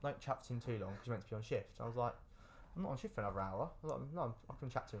 well, don't chat to him too long because you're meant to be on shift. I was like, I'm not on shift for another hour. I was like, no, I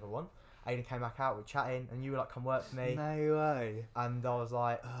can chat to him if I want. Aidan came back out, we were chatting, and you were like, come work for me. No way. And I was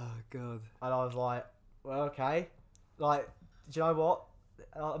like, Oh god. well, okay. Like, do you know what?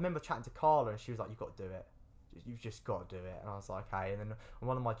 I remember chatting to Carla, and she was like, you've got to do it. You've just got to do it. And I was like, okay. And then on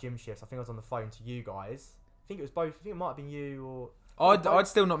one of my gym shifts, I think I was on the phone to you guys. I think it was both. I think it might have been you or. I'd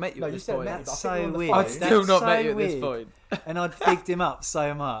still not met you No, at you this said point. met me, but I That's think we were on so the weird. phone. I'd still That's not met so you at this weird. point. And I'd bigged him up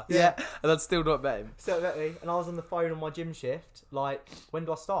so much. Yeah. And I'd still not met him. So met me, and I was on the phone on my gym shift. Like, when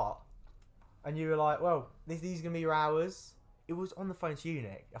do I start? And you were like, well, these are gonna be your hours. It was on the phone to you,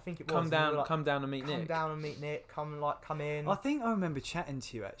 Nick. I think it was. Come and you down, were like, come down and meet come Nick. down and meet Nick. Come in. I think I remember chatting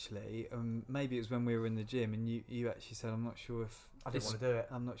to you actually. Maybe it was when we were in the gym, and you actually said, "I'm not sure if I didn't want to do it.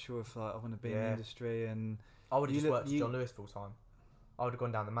 I'm not sure if like I want to be in the Yeah. industry." And I would have You just look- worked for you- John Lewis full time. I would have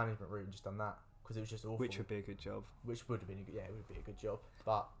gone down the management route and just done that because it was just awful. which would be a good job. Which would have been it would be a good job,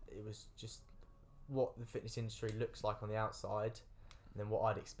 but it was just what the fitness industry looks like on the outside, and then what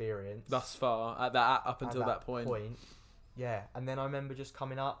I'd experienced Thus far, up at until that point. Yeah, and then I remember just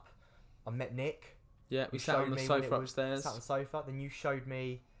coming up. I met Nick. Yeah, we You sat on showed the me when sofa it was- upstairs. Sat on the sofa. Then you showed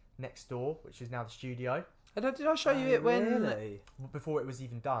me next door, which is now the studio. Did I show you it when? Really? Before it was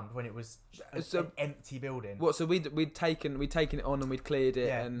even done, when it was So- an empty building. What? So we'd taken it on and we'd cleared it.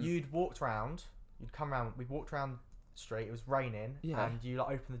 Yeah, And you'd walked round. You'd come round. We walked round the street. It was raining, Yeah. and you like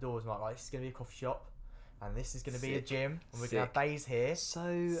opened the doors and like, this is gonna be a coffee shop, and this is gonna be a Sick. gym, and we're gonna have Sick. bays here.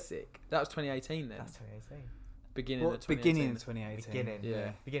 So sick. That was 2018 then. That's 2018. Beginning of what 2018. beginning of 2018? Beginning.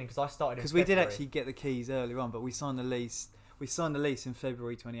 Yeah. Beginning, because I started in Because we did February. actually get the keys earlier on, but we signed the lease. We signed the lease in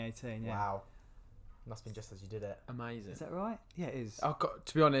February 2018. Yeah. Wow. Must have been just as you did it. Amazing. Is that right? Yeah, it is. I've got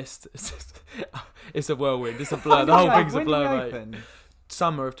to be honest. It's a whirlwind. It's a blur. The whole thing's a When blur, did we mate. open?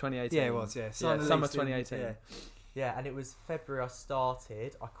 Summer of 2018. Yeah, it was. Yeah, Signed the summer lease in- 2018. yeah. Yeah, and it was February I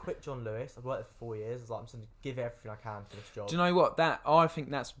started. I quit John Lewis. I've worked there for 4 years. I was like, I'm just going to give everything I can for this job. Do you know what? I think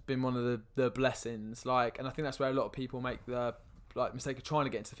that's been one of the blessings. Like, and I think that's where a lot of people make the mistake of trying to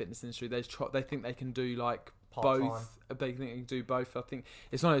get into the fitness industry. They think they can do like Part-time. both. They think they can do both. I think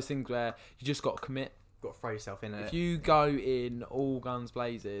it's one of those things where you just got to commit. Got to throw yourself in it. If you go in all guns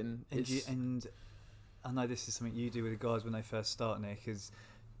blazing, And I know this is something you do with the guys when they first start, Nick, is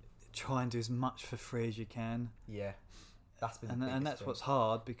try and do as much for free as you can. Yeah. That's been the And biggest that's thing. what's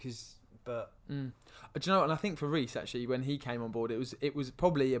hard because, but Do you know? And I think for Reece actually, when he came on board, it was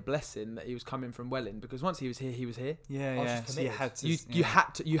probably a blessing that he was coming from Welling, because once he was here, he was here. yeah, was yeah. just So you committed.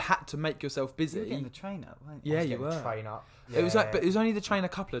 had to, You had to make yourself busy. You were getting the train up, weren't Yeah, I was you getting were. Train up. It was like, Yeah. but it was only the train a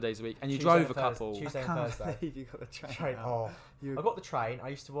couple of days a week, and you Tuesday drove and a Thursday. couple. Tuesday I and can't Thursday. believe you got the train. Train. up. Oh, You I got the train. I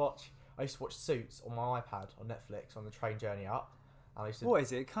used to watch Suits on my iPad on Netflix on the train journey up. And I used to. What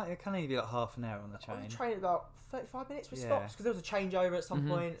is it? It can only be like half an hour on the On train. the train about 35 minutes with Yeah. stops, because there was a changeover at some Mhm.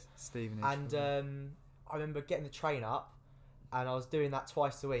 point. Stevenage. And I remember getting the train up, and I was doing that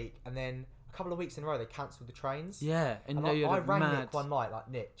twice a week, and then a couple of weeks in a row they cancelled the trains. Yeah, and And you know, you I had a rang mad. Nick one night, like,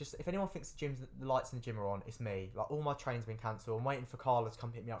 Nick, just if anyone thinks the lights in the gym are on, it's me. Like, all my trains been cancelled. I'm waiting for Carla to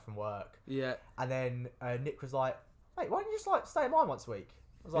come pick me up from work. Yeah, And then Nick was like, "Mate, why don't you just like stay at mine once a week?"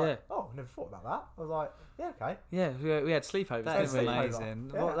 I was like, Yeah. "Oh, never thought about that." I was like, "Yeah, okay." yeah, we had sleepovers. That is didn't we?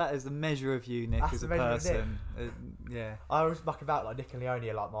 amazing. Yeah. Well, that is the measure of you, Nick, That's as a the measure of Nick. person. Yeah. I always muck about like Nick and Leonie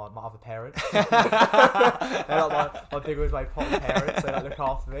are like my other parents. They're like my big my pot parents. They like look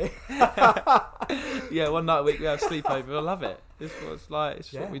after me. Yeah, one night a week we have sleepover. I love it. It's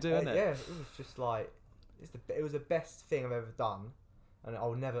just what we do, isn't it? Yeah, it was just like it was the best thing I've ever done, and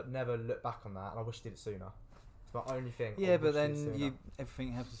I'll never look back on that. And I wish I did it sooner. It's my only thing. I Yeah, but wish I did it then sooner.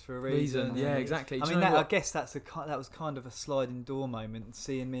 everything happens for a Reason, reason. yeah, and exactly. I Do you mean, know I what? guess that was kind of a sliding door moment,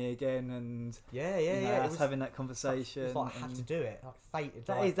 seeing me again, and Yeah, you know, It us was having that It's conversation. like I had and to do it. Like fate. Had,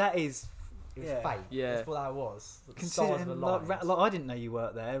 that like, is that is it was yeah. fate. Yeah. That's what that was. The stars considering were like, aligned. like I didn't know you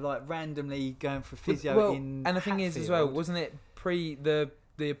worked there. Like randomly going for physio Well, in. and the thing is as well, Hatfield. wasn't it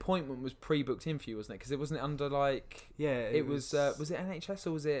the appointment was pre-booked in for you, wasn't it? Because it wasn't under like Yeah, it was it NHS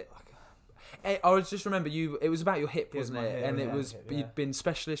or was it? I just remember you. It was about your hip, It was wasn't my it? hip, and it yeah. was Hip, yeah. you'd been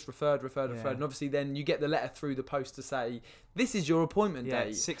specialist referred, Yeah. and obviously then you get the letter through the post to say this is your appointment yeah,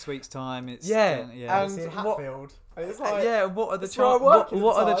 date. 6 weeks time. It's Yeah, yeah. It's in and what- Hatfield. And it's like, Yeah, what are the that's where I work at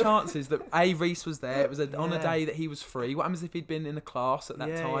what the are the time. chances that Reece was there? It was on a Yeah. day that he was free. What happens if he'd been in a class at that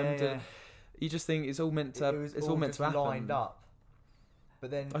Yeah, time? yeah. You just think it's all meant to. it was It's all meant just to happen. lined up.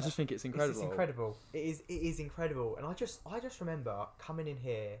 But then I just think it's incredible. It's incredible. It is incredible. And I just remember coming in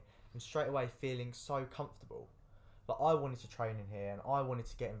here and straight away feeling so comfortable. Like I wanted to train in here and I wanted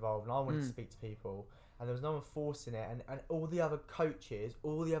to get involved and I wanted to speak to people and there was no one forcing it and all the other coaches,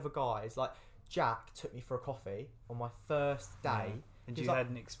 all the other guys, like Jack took me for a coffee on my first day. Yeah. And He you was like,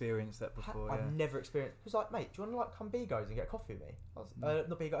 hadn't experienced that before. Yeah. I'd never experienced. He was like, "Mate, do you want to like come Bigos and get a coffee with me?" I was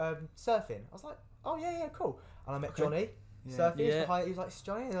not Bigos, surfing. I was like, "Oh yeah, cool." And I met Okay. Johnny Yeah. surfing. Yeah. He was like, "It's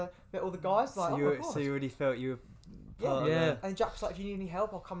Johnny." And I met all the guys. Like, So oh you my were- God. so you already felt you were Yeah. part Yeah. of And Jack was like, "If you need any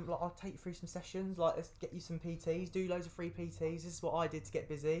help, I'll come. Like, I'll take you through some sessions. Like, let's get you some PTs. Do loads of free PTs. This is what I did to get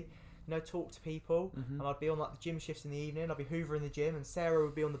busy. You know, talk to people." Mhm. And I'd be on like the gym shifts in the evening. I'd be hoovering the gym, and Sarah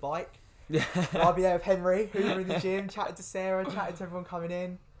would be on the bike. Yeah. And I'd be there with Henry, hoovering the gym, chatting to Sarah, chatting to everyone coming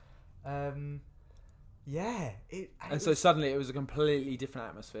in. Yeah. And so suddenly it was a completely different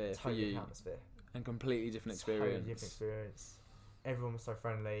atmosphere for totally you, different atmosphere. and completely different Totally experience. different experience. Everyone was so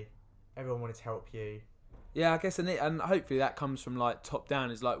friendly. Everyone wanted to help you. Yeah, I guess, and hopefully that comes from like top down.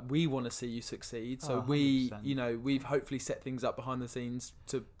 Is like we want to see you succeed, so Oh, we, 100%. you know, we've hopefully set things up behind the scenes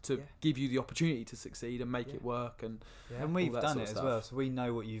to Yeah. give you the opportunity to succeed and make Yeah. it work. And Yeah. And we've that done sort it of as well, stuff. so we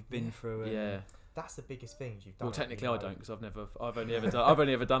know what you've been Yeah. through. And yeah, That's the biggest thing you've done. well, technically you I know. don't because I've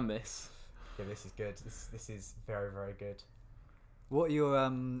only ever done this. Yeah, this is good. This is very, very good. What are your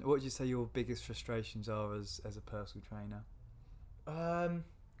what would you say your biggest frustrations are as a personal trainer?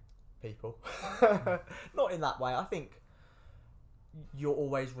 People. Not in that way. I think you're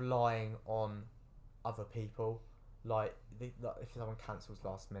always relying on other people. Like if someone cancels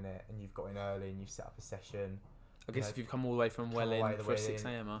last minute and you've got in early and you've set up a session. I guess if you've come all the way from Welling for a 6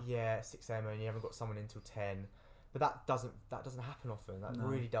 a.m. Yeah, 6 a.m. and you haven't got someone until 10. But that doesn't happen often. That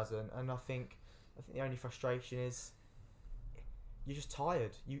really doesn't. And I think the only frustration is you're just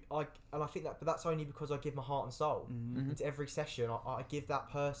tired. I think that, but that's only because I give my heart and soul into every session. I give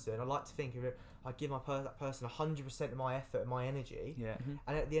that person. I like to think of it. I give that person 100% of my effort and my energy. Yeah.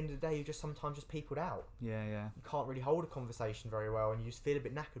 And at the end of the day, you just sometimes just peeled out. Yeah. You can't really hold a conversation very well, and you just feel a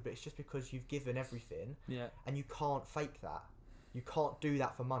bit knackered. But it's just because you've given everything. Yeah. And you can't fake that. You can't do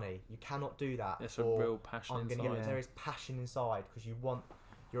that for money. You cannot do that. There's a real passion inside. There is passion inside because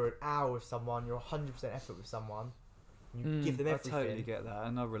you're an hour with someone. You're 100% effort with someone. You give them everything. I totally get that,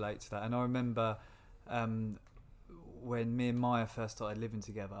 and I relate to that. And I remember when me and Maya first started living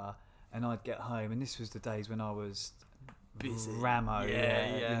together, and I'd get home, and this was the days when I was busy. Ramo,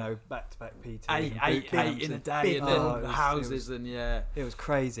 yeah. You know, back-to-back PT, eight in a day, and then houses, it was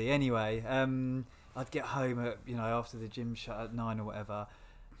crazy. Anyway, I'd get home at after the gym shut at 9 or whatever,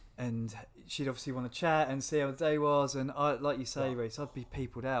 and she'd obviously want to chat and see how the day was, and I, like you say, Reece, I'd be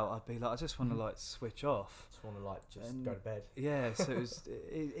peopled out. I'd be like, I just want to switch off. Just want to go to bed. Yeah, so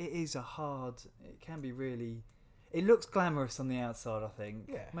it is a hard. It can be really. It looks glamorous on the outside, I think.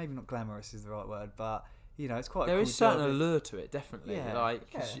 Yeah. Maybe not glamorous is the right word, but it's quite. There a cool is certain job. allure to it, definitely. Yeah.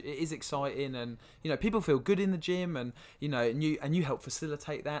 Cause it is exciting, and people feel good in the gym, and and you help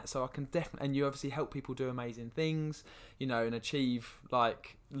facilitate that. So I can definitely, and you obviously help people do amazing things, and achieve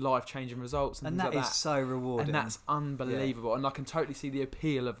life-changing results, and things that like is that. so rewarding. And that's unbelievable, and I can totally see the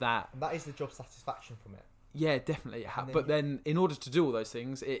appeal of that. And that is the job satisfaction from it. Yeah, definitely. But then, in order to do all those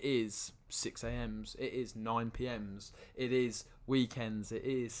things, it is 6 a.m s, it is 9 p.m s, it is weekends, it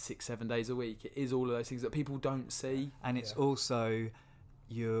is 6-7 days a week. It is all of those things that people don't see. And it's also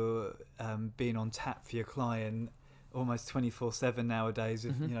you're being on tap for your client almost 24/7 nowadays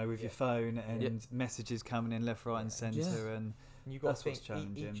with with your phone and messages coming in left, right, and centre. And you've got that's to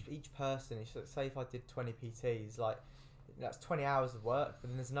think each person. Say if I did 20 PTs, that's 20 hours of work, but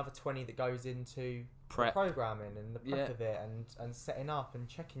then there's another 20 that goes into the programming and the prep of it and setting up and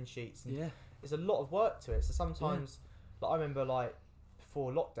checking sheets. And there's a lot of work to it. So sometimes, I remember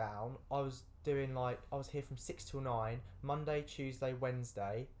before lockdown, I was doing I was here from 6 till 9, Monday, Tuesday,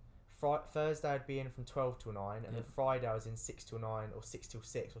 Wednesday. Thursday I'd be in from 12 till 9, and then Friday I was in 6 till 9 or 6 till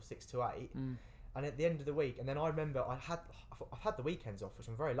 6 or 6 till 8. And at the end of the week, and then I remember I've had the weekends off, which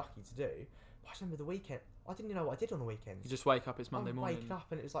I'm very lucky to do. But I just remember the weekend, I didn't even know what I did on the weekends. You just wake up, it's Monday morning. Waking up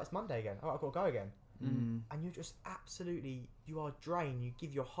and it was it's Monday again. Oh, I've got to go again. And you're just absolutely, you are drained. You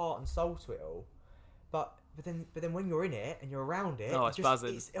give your heart and soul to it all. But then when you're in it and you're around it, it's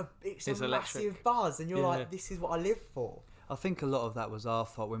buzzing. It's a massive buzz, and you're this is what I live for. I think a lot of that was our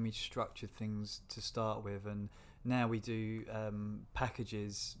fault when we structured things to start with, and now we do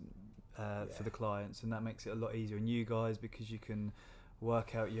packages for the clients, and that makes it a lot easier on you guys because you can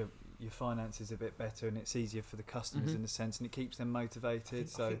work out your finances a bit better, and it's easier for the customers in a sense, and it keeps them motivated.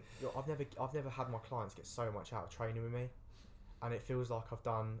 I've never had my clients get so much out of training with me, and it feels like I've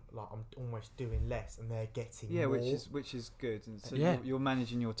done I'm almost doing less, and they're getting more. which is good, and so you're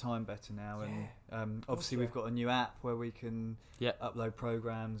managing your time better now, and obviously we've got a new app where we can upload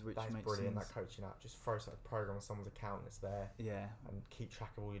programs, which makes brilliant. sense. That coaching app just throws a program on someone's account that's there, and keep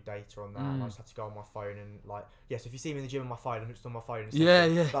track of all your data on that. And I just have to go on my phone and so if you see me in the gym on my phone, I'm just on my phone. And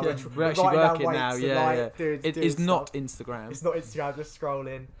we're actually working now. It is not Instagram. It's not Instagram. Just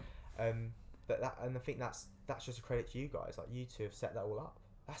scrolling. And I think that's just a credit to you guys. You two have set that all up.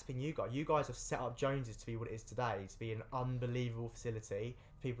 That's been you guys. You guys have set up Joneses to be what it is today, to be an unbelievable facility.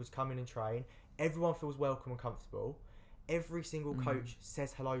 People to come in and train. Everyone feels welcome and comfortable. Every single coach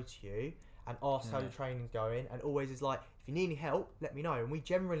says hello to you and asks how the training's going, and always is if you need any help, let me know. And we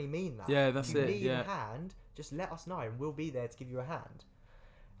generally mean that. Yeah, that's if you it. need a hand, just let us know, and we'll be there to give you a hand.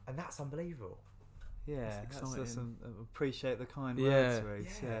 And that's unbelievable. Yeah, that's that's exciting. appreciate the kind words,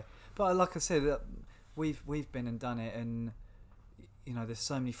 Reece. Yeah, but like I said, we've been and done it, and there's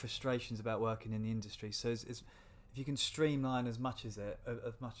so many frustrations about working in the industry. So it's if you can streamline as much as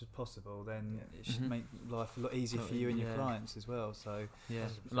possible, then it should make life a lot easier for you and your clients as well. So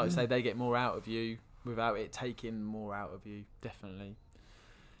like I say, they get more out of you without it taking more out of you. Definitely.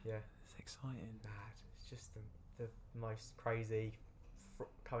 Yeah, it's exciting. Mad. It's just the most crazy.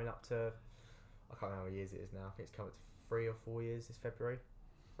 Coming up to, I can't know how many years it is now. I think it's coming up to 3 or 4 years this February.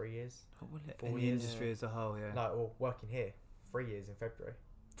 3 years. What will it? 4 years. In the industry as a whole, No, or working here. 3 years in February.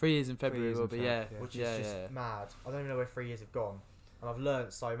 3 years in February will be, Which is just mad. I don't even know where 3 years have gone. And I've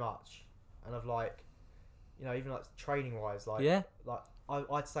learnt so much. And I've even training wise,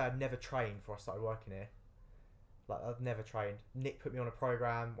 I'd say I'd never trained before I started working here. Like, I've never trained. Nick put me on a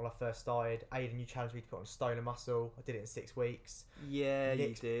program when I first started. Aidan, you challenged me to put on a stone of muscle. I did it in 6 weeks. Yeah,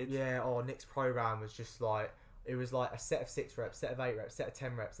 Nick's, you did. Yeah. Oh, Nick's program was just like, it was like a set of 6 reps, set of 8 reps, set of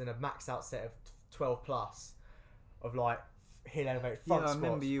 10 reps, and a max out set of 12 plus of like heel elevated front Yeah, I squats.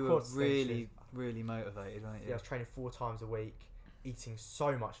 remember you were quad extensions. really motivated, weren't you? Yeah, I was training 4 times a week, eating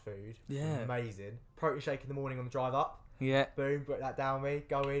so much food. Yeah. Amazing. Protein shake in the morning on the drive up. Yeah. Boom, break that down me.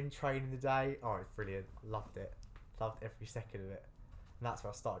 Go in, train in the day. Oh, it's brilliant. Loved it. Loved every second of it. And that's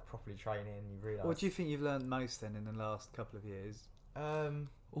where I started properly training. You realise. What do you think you've learned most then in the last couple of years?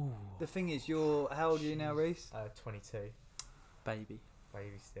 Ooh, The thing is, how old are you now, Reece? 22. baby.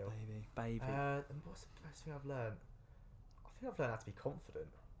 Baby still. Baby. And what's the best thing I've learned? I think I've learned how to be confident.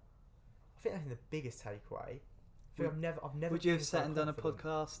 I think that's the biggest takeaway. I think I've never. Would you have been sat so and done a confident.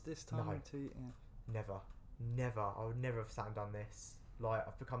 podcast this time? No. Yeah. Never. I would never have sat and done this. Like,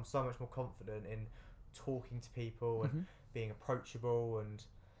 I've become so much more confident in talking to people and being approachable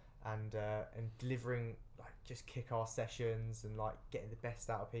and delivering like just kick-ass sessions and like getting the best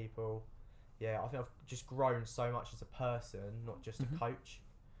out of people. Yeah, I think I've just grown so much as a person, not just a coach.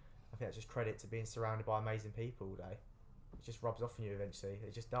 I think that's just credit to being surrounded by amazing people all day. It just rubs off on you eventually.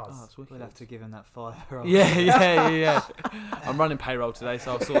 It just does. Oh, that's wicked. We'll have to give him that $5. Yeah. I'm running payroll today,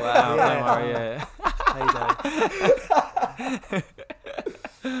 so I'll sort that out. Don't worry. Yeah.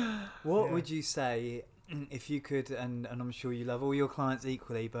 What would you say if you could? And I'm sure you love all your clients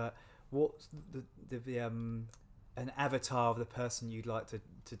equally, but what's the an avatar of the person you'd like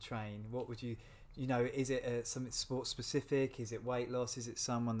to train? What would you? You know, is it something sports specific? Is it weight loss? Is it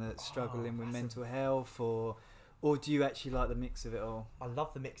someone that's struggling with mental health, or do you actually like the mix of it all? I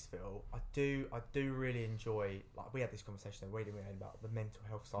love the mix of it all. I do really enjoy, like, we had this conversation at Waiting Room about the mental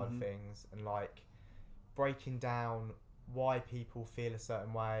health side of things and like breaking down why people feel a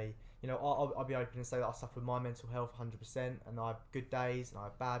certain way. You know, I'll be open and say that I suffer with my mental health 100%, and I have good days and I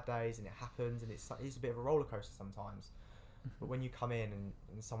have bad days, and it happens, and it's a bit of a roller coaster sometimes. But when you come in and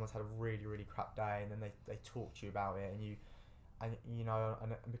someone's had a really, really crap day, and then they talk to you about it, and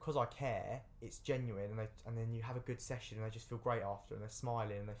because I care, it's genuine, and then you have a good session, and they just feel great after, and they're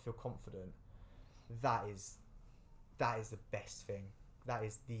smiling, and they feel confident. That is the best thing. That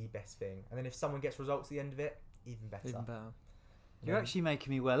is the best thing. And then if someone gets results at the end of it, even better. Even better. You're actually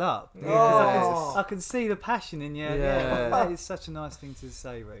making me well up. Oh. I can see the passion in you. Yeah. That is such a nice thing to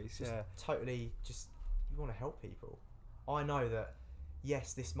say, Reece. Just Yeah. totally, you want to help people. I know that,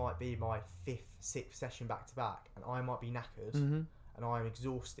 yes, this might be my 5th, 6th session back to back, and I might be knackered, and I'm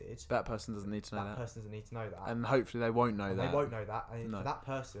exhausted. That person doesn't need to know That that. person doesn't need to know that. And hopefully they won't know And that. they won't know that. And No. for that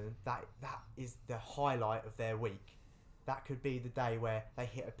person, that is the highlight of their week. That could be the day where they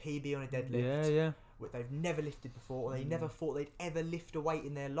hit a PB on a deadlift. Yeah. Which they've never lifted before, or they never thought they'd ever lift a weight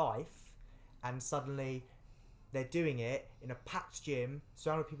in their life, and suddenly they're doing it in a packed gym,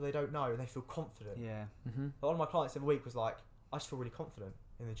 surrounded with people they don't know, and they feel confident. Yeah. A lot of my clients every week was like, I just feel really confident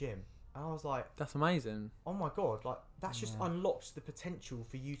in the gym. And I was like, That's amazing. oh my God, like that's just unlocks the potential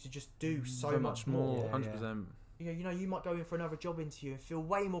for you to just do so much more. more. 100%. You know, you might go in for another job interview and feel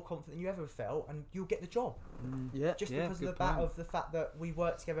way more confident than you ever felt, and you'll get the job. Yeah. Just Yeah, because good of point. the fact that we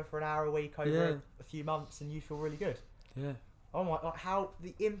work together for an hour a week over a few months, and you feel really good. Yeah. Oh my! Like how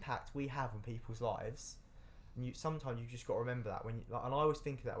the impact we have on people's lives, and sometimes you just got to remember that when and I always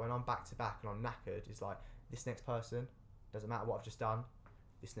think of that when I'm back to back and I'm knackered. It's like this next person doesn't matter what I've just done.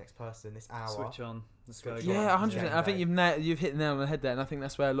 This next person, this hour. Switch on. Let's go. Switch again. on. Yeah, 100%. Yeah. I think you've hit the nail on the head there, and I think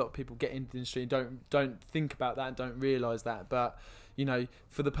that's where a lot of people get into the industry and don't think about that and don't realise that. But you know,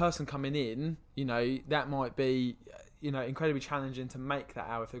 for the person coming in, you know, that might be, you know, incredibly challenging to make that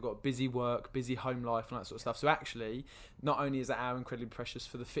hour if they've got busy work, busy home life, and that sort of stuff. So actually, not only is that hour incredibly precious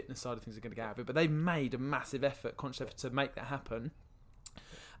for the fitness side of things they're going to get out of it, but they've made a massive effort, conscious effort to make that happen,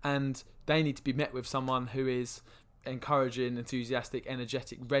 and they need to be met with someone who is encouraging, enthusiastic,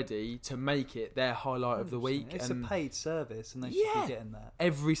 energetic, ready to make it their highlight of the week. It's and a paid service, and they should be getting that.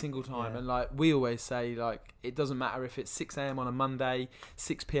 every single time. Yeah. And like we always say, like it doesn't matter if it's 6 a.m. on a Monday,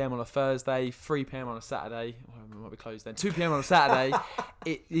 6 p.m. on a Thursday, 3 p.m. on a Saturday. Well, it might be closed then. 2 p.m. on a Saturday.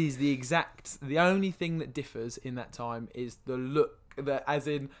 It is the only thing that differs in that time is the look. As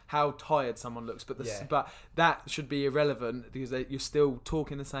in how tired someone looks, but but that should be irrelevant because you're still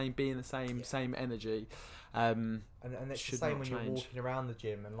talking the same, being the same energy. And it's the should same not when change. you're walking around the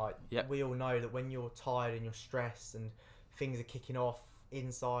gym, and like we all know that when you're tired and you're stressed and things are kicking off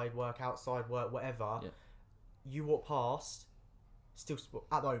inside work, outside work, whatever, you walk past. Still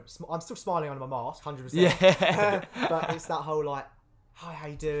at the moment, I'm still smiling under my mask, 100%. Yeah. But it's that whole like, hi, how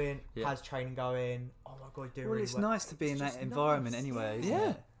you doing? Yeah. How's training going? Oh my god, you're doing Well, really it's well. nice to be in It's that just environment nice, anyway, yeah. isn't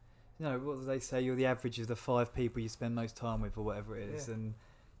it? You know, what do they say? You're the average of the 5 people you spend most time with, or whatever it is, Yeah. and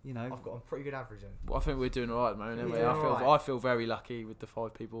you know, I've got a pretty good average in. Well, I think we're doing all right at the moment. We're Anyway. doing all right. I feel very lucky with the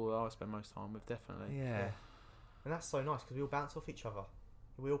 5 people that I spend most time with. Definitely. yeah. And that's so nice because we all bounce off each other.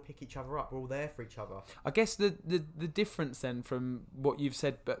 We all pick each other up. We're all there for each other. I guess the difference then from what you've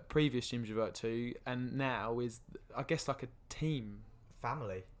said, but previous gyms you've worked to and now is, I guess, like a team.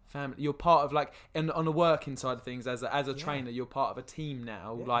 Family. You're part of like, and on the working side of things, as a trainer, you're part of a team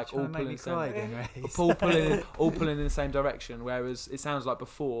now, Yeah, like Trying all to make pulling me the same, cry again, Reece. all pulling in the same direction. Whereas it sounds like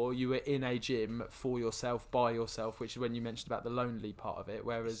before you were in a gym for yourself, by yourself, which is when you mentioned about the lonely part of it.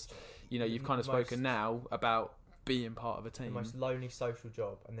 Whereas, you know, you've kind of spoken now about being part of a The team. most lonely social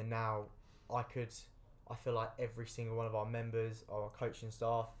job. And then now I feel like every single one of our members, our coaching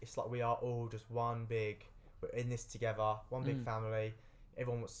staff, it's like we are all just we're in this together, one big family.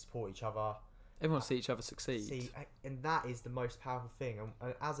 Everyone wants to support each other. Everyone wants to see each other succeed. And that is the most powerful thing.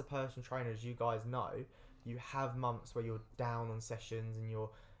 And as a personal trainer, as you guys know, you have months where you're down on sessions and you're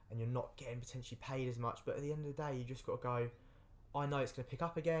not getting potentially paid as much. But at the end of the day, you just got to go, I know it's going to pick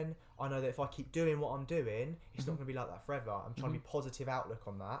up again. I know that if I keep doing what I'm doing, it's not going to be like that forever. I'm trying to be positive outlook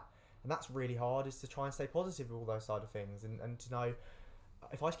on that. And that's really hard, is to try and stay positive with all those side of things. And to know,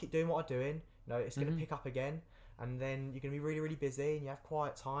 if I just keep doing what I'm doing, you know, it's going to pick up again. And then you're going to be really, really busy, and you have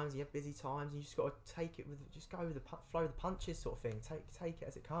quiet times, you have busy times, and you just got to take it just go with the flow of the punches sort of thing. Take it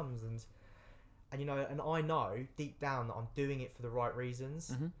as it comes, and you know, and I know deep down that I'm doing it for the right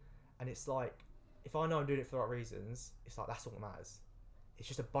reasons. And it's like, if I know I'm doing it for the right reasons, it's like that's all that matters. It's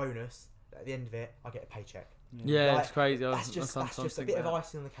just a bonus that at the end of it, I get a paycheck. Yeah, Like, it's crazy. That's just a bit of that.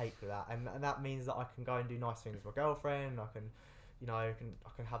 icing on the cake with that, and that means that I can go and do nice things with my girlfriend. I can, you know, I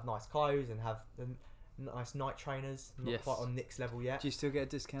can have nice clothes and have the nice night trainers. Not quite on Nick's level yet. Do you still get a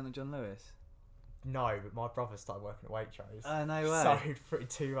discount on John Lewis? No, but my brother started working at Waitrose. Oh, no way. So for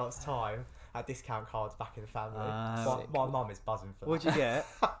 2 months' time, our discount cards back in the family. My mum is buzzing for What'd that. you get?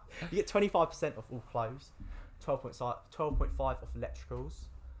 You get 25% off all clothes, 12.5 off electricals.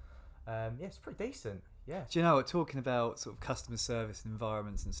 Yeah, it's pretty decent. Yeah. Do you know what? Talking about sort of customer service and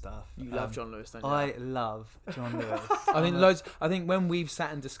environments and stuff. You love John Lewis, don't you? I love John Lewis. I mean, loads. I think when we've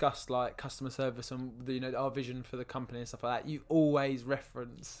sat and discussed like customer service and you know our vision for the company and stuff like that, you always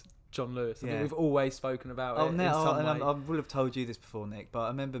reference John Lewis. I think we've always spoken about it. No, in some and way. I will have told you this before, Nick, but I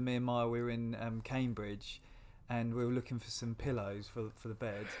remember me and Maya, we were in Cambridge, and we were looking for some pillows for the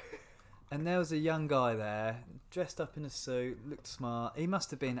bed. And there was a young guy there, dressed up in a suit, looked smart. He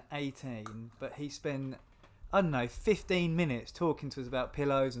must have been 18, but he spent, I don't know, 15 minutes talking to us about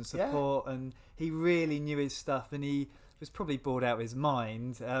pillows and support, and he really knew his stuff, and he was probably bored out of his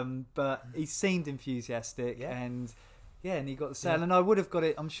mind, but he seemed enthusiastic, and he got the sale, and I would have got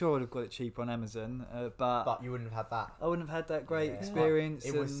it, I'm sure I would have got it cheaper on Amazon, but you wouldn't have had that. I wouldn't have had that great experience.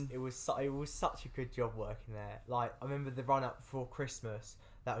 It was such a good job working there. Like, I remember the run up before Christmas,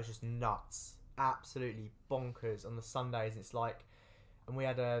 that was just nuts, absolutely bonkers on the Sundays. It's like, and we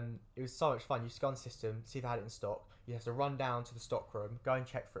had it was so much fun. You just go on the system, see if they had it in stock. You have to run down to the stock room, go and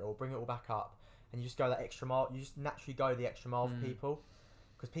check for it all, bring it all back up, and you just go that extra mile. You just naturally go the extra mile for people,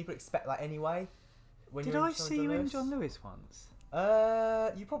 because people expect that anyway. Did I see you in John Lewis once?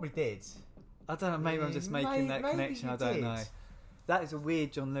 You probably did. I don't know, maybe I'm just making that maybe connection, you I don't did. know. That is a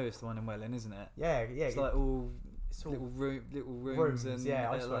weird John Lewis, the one in Welling, isn't it? Yeah. It's like all it's all little rooms and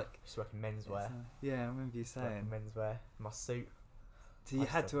I used like to work in menswear. yeah, I remember you saying. Menswear, my suit. So you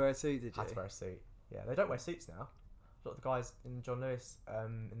had to wear a suit, did you? Had to wear a suit. Yeah, they don't wear suits now. A lot of the guys in John Lewis,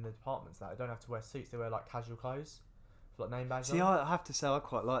 in the departments now, they don't have to wear suits. They wear like casual clothes, with, like name badges. See, on. I have to say, I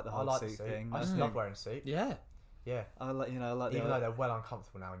quite like the I whole like suit the suit. thing. I just love wearing a suit. Yeah. Yeah. I like, I like Even the though they're well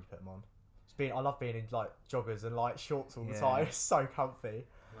uncomfortable now when you put them on. I love being in like joggers and like shorts all the Yeah. time. It's so comfy.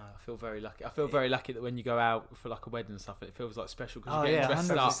 No, I feel very lucky. I feel very lucky that when you go out for like a wedding and stuff, it feels like special because Oh, you're getting yeah,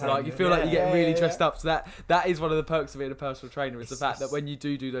 dressed up. 100%. Like you feel like you're getting Yeah, really yeah, dressed yeah. up. So that is one of the perks of being a personal trainer is the It's- fact that when you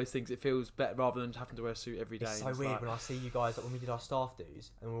do those things, it feels better rather than having to wear a suit every day. It's so It's weird like- when I see you guys like, when we did our staff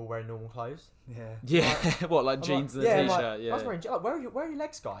dues and we were all wearing normal clothes. yeah. Yeah, what like I'm jeans like, and a I'm t-shirt? like, Yeah. I was wearing, like, where are your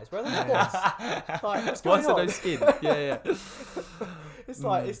legs, guys? Where are those squats? Like, what's going Why so on? no skin? Yeah. It's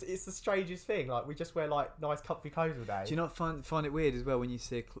like it's the strangest thing. Like we just wear like nice comfy clothes all day. Do you not find it weird as well when you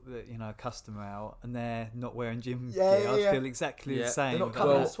see a customer out and they're not wearing gym Yeah, gear? yeah, I yeah. feel exactly Yeah. the same. They're not with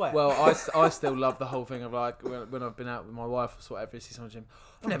covered in that. sweat. Well, I still love the whole thing of like when I've been out with my wife or whatever, see someone in the gym.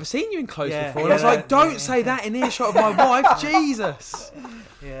 I've never seen you in clothes Yeah, before. And I was yeah, like, don't yeah. say that in earshot of my wife, Jesus.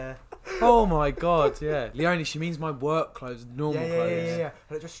 Yeah. Oh my God, yeah. Leonie, she means my work clothes, normal yeah, clothes. yeah.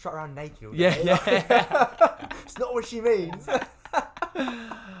 And it just strut around naked all Yeah, day. yeah. It's not what she means.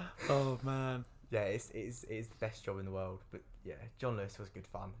 Oh man. Yeah, it is the best job in the world. But yeah, John Lewis was good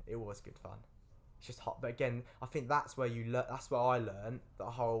fun. It was good fun. It's just hot. But again, I think that's where you learn. That's where I learned the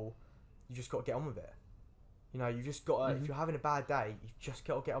whole. You just got to get on with it. You know, you just got to. If you're having a bad day, you just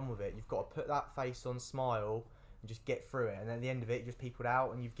got to get on with it. You've got to put that face on, smile, and just get through it. And then at the end of it, you just peeled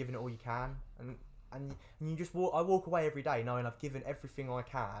out, and you've given it all you can. And you just walk. I walk away every day knowing I've given everything I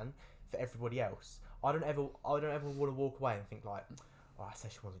can for everybody else. I don't ever want to walk away and think like, oh, that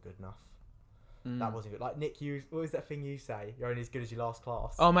session wasn't good enough. That wasn't good. Like Nick, what was that thing you say? You're only as good as your last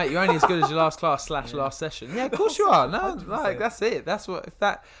class. Oh mate, you're only as good as your last class / last session. Yeah, of course you are. No, 100%. like that's it. That's what. If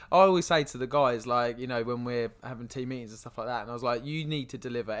that, I always say to the guys, like, you know, when we're having team meetings and stuff like that, and I was like, you need to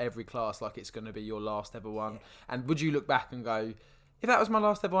deliver every class like it's going to be your last ever one. And would you look back and go, if that was my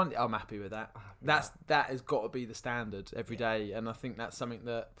last ever one, I'm happy with that. That has got to be the standard every day, and I think that's something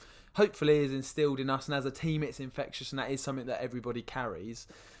that hopefully is instilled in us, and as a team it's infectious, and that is something that everybody carries.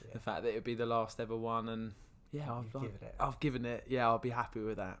 The fact that it would be the last ever one, and I've given it. Yeah, I'll be happy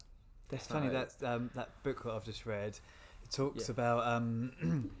with that. It's funny that that book that I've just read, it talks about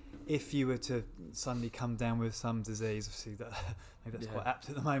if you were to suddenly come down with some disease, obviously that maybe that's quite apt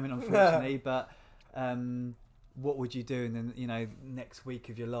at the moment, unfortunately, but what would you do in the, you know, next week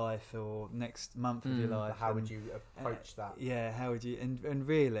of your life or next month of your life? How would you approach that? Yeah, how would you? And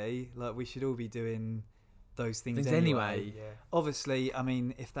really, like, we should all be doing those things anyway. Yeah. Obviously, I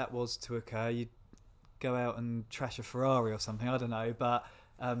mean, if that was to occur, you'd go out and trash a Ferrari or something. I don't know, but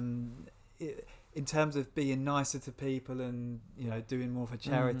in terms of being nicer to people and, you know, doing more for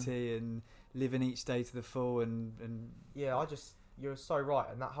charity and living each day to the full and yeah, you're so right,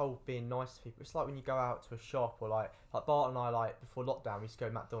 and that whole being nice to people, it's like when you go out to a shop, or like Bart and I, like before lockdown, we used to go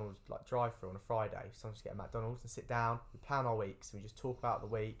to McDonald's, like drive through on a Friday, sometimes just get a McDonald's and sit down, we plan our weeks, and we just talk about the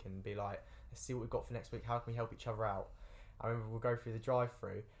week and be like, let's see what we've got for next week, how can we help each other out. I remember we'll go through the drive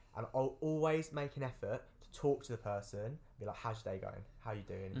through, and I'll always make an effort to talk to the person, be like, how's your day going, how you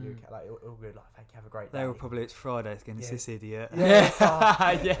doing, you okay? Like, all good, like, thank you, have a great day. they were probably, it's Friday, it's getting this idiot. Yeah.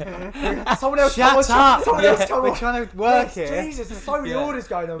 Someone else Shut up! Someone else come We're on. trying to work Yes, here. Jesus, there's so many orders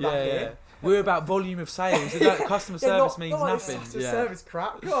going on back here. We're about volume of sales. That customer service means not nothing. Customer service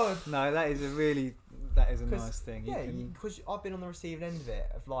crap. God. No, that is a nice thing. Yeah, You can, because I've been on the receiving end of it,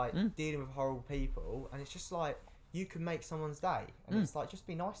 of like dealing with horrible people, and it's just like you can make someone's day, and it's like, just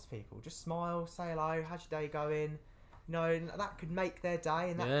be nice to people, just smile, say hello, how's your day going, you know, and that could make their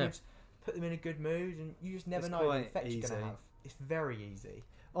day, and that could put them in a good mood, and you just never know what effect you're gonna have. It's very easy.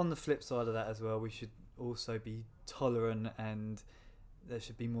 on the flip side of that as well, we should also be tolerant, and there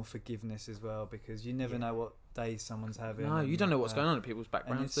should be more forgiveness as well, because you never know what day someone's having. No, you don't know what's going on in people's And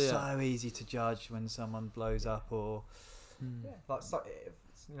backgrounds. it's Do you? so easy to judge when someone blows up or. Yeah, like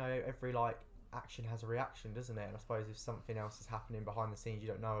you know, every like action has a reaction, doesn't it? And I suppose if something else is happening behind the scenes you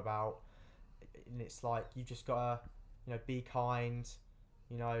don't know about, and it's like you just gotta, you know, be kind,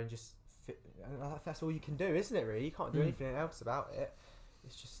 you know, and just and that's all you can do, isn't it? Really, you can't do anything else about it.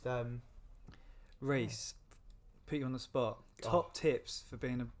 It's just Reese, put you on the spot. Top tips for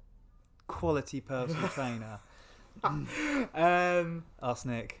being a quality personal trainer. Ask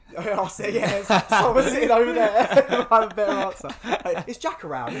Nick. I'll say yes. Someone's sitting over there. I have a better answer. Is Jack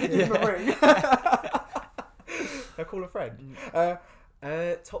around? Give him a ring. I'll call a friend.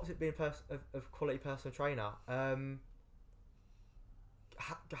 Top tip being a quality personal trainer.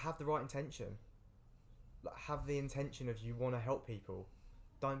 Have the right intention. Like, have the intention of you want to help people.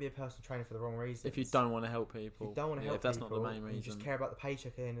 Don't be a personal trainer for the wrong reasons. If you don't want to help people, If you don't want to help if that's people, not the main reason. you just care about the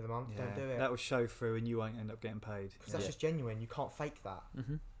paycheck at the end of the month, don't do it. That will show through, and you won't end up getting paid. Because that's just genuine. You can't fake that.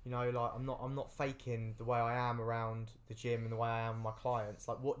 You know, like I'm not faking the way I am around the gym and the way I am with my clients.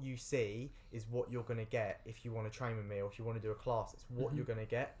 Like, what you see is what you're gonna get if you want to train with me, or if you want to do a class. It's what you're gonna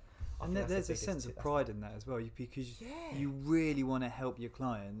get. And there's a sense of pride in that as well, because you really want to help your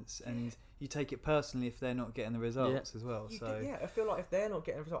clients, and you take it personally if they're not getting the results as well. I feel like if they're not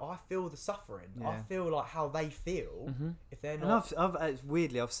getting the result, I feel the suffering. I feel like how they feel if they're not. And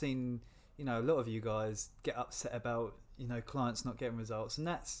I've seen, you know, a lot of you guys get upset about, you know, clients not getting results, and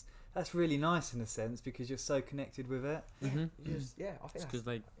that's really nice in a sense, because you're so connected with it. I think because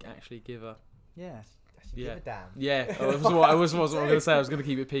they actually give a. give a damn. Yeah, I was what I was going to say. I was going to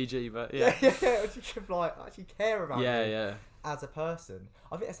keep it PG, but yeah. You should like actually care about you Yeah. as a person.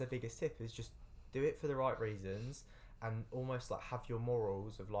 I think that's the biggest tip, is just do it for the right reasons, and almost like have your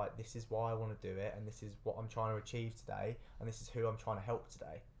morals of like, this is why I want to do it, and this is what I'm trying to achieve today, and this is who I'm trying to help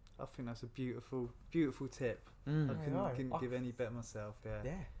today. I think that's a beautiful tip. I couldn't give any better myself.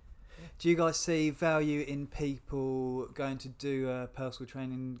 Yeah. Do you guys see value in people going to do a personal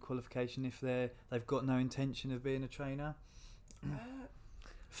training qualification if they've got no intention of being a trainer?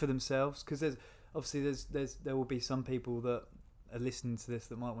 for themselves? Because there's obviously there will be some people that are listening to this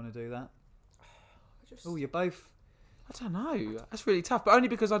that might want to do that. Oh, you're both. I don't know. That's really tough, but only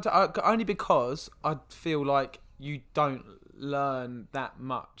because I feel like you don't learn that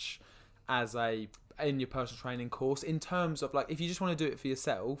much in your personal training course in terms of like if you just want to do it for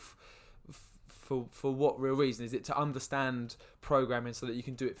yourself. For what real reason? Is it to understand programming so that you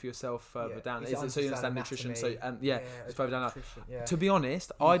can do it for yourself further down? Is it so you understand nutrition? So it's further down. To be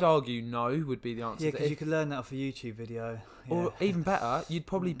honest, I'd argue no would be the answer. Yeah, because you could learn that off a YouTube video. Or even better, you'd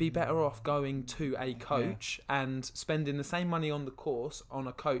probably be better off going to a coach and spending the same money on the course on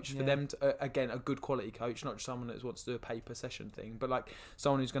a coach for them to, again, a good quality coach, not just someone that wants to do a paper session thing, but like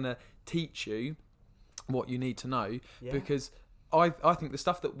someone who's going to teach you what you need to know. Because I think the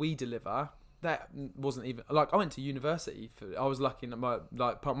stuff that we deliver. That wasn't even like I went to university. I was lucky that my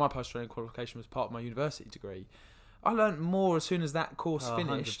personal training qualification was part of my university degree. I learned more as soon as that course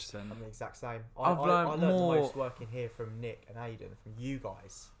finished. 100%. I'm the exact same. I've learned the more most working here from Nick and Aidan, from you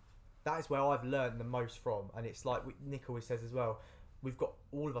guys. That is where I've learned the most from, and it's like Nick always says as well.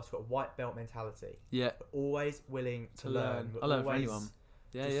 All of us got a white belt mentality. Yeah, We're always willing to learn. I learn from anyone.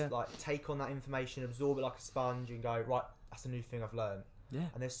 Like take on that information, absorb it like a sponge, and go right. That's a new thing I've learned. Yeah.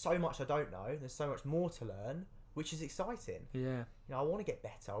 And there's so much I don't know. There's so much more to learn, which is exciting. Yeah. You know, I want to get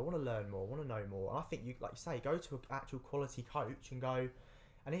better. I want to learn more. I want to know more. And I think you, like you say, go to an actual quality coach and go.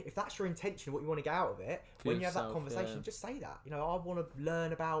 And if that's your intention, what you want to get out of it, when you have that conversation, just say that. You know, I want to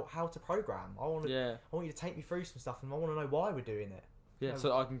learn about how to program. I want you to take me through some stuff, and I want to know why we're doing it. Yeah, you know, so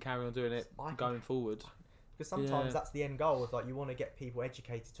that I can carry on doing it going forward. Because sometimes that's the end goal. Of like you want to get people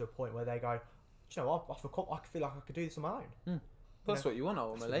educated to a point where they go, you know, I feel like I could do this on my own. That's what you want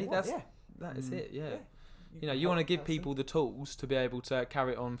ultimately. That is it. Yeah. You know, you want to give people the tools to be able to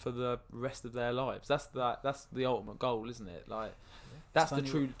carry it on for the rest of their lives. That's the ultimate goal, isn't it? Like, that's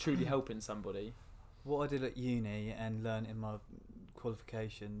the truly helping somebody. What I did at uni and learned in my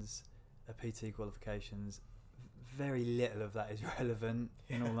qualifications, PT qualifications, very little of that is relevant.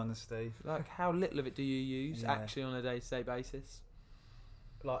 In all honesty, like how little of it do you use actually on a day-to-day basis?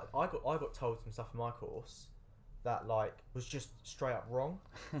 Like I got told some stuff in my course that like was just straight up wrong.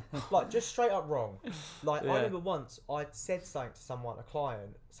 Like just straight up wrong. Like I remember once I'd said something to someone, a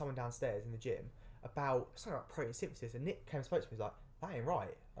client, someone downstairs in the gym about something like protein synthesis, and Nick came and spoke to me. He's like, that ain't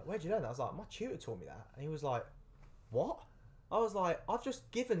right. Like, where'd you learn that? I was like, my tutor taught me that. And he was like, what? I was like, I've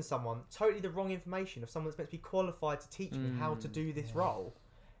just given someone totally the wrong information of someone that's meant to be qualified to teach me how to do this role.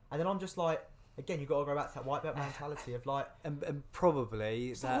 And then I'm just like, again, you've got to go back to that white belt mentality of like... And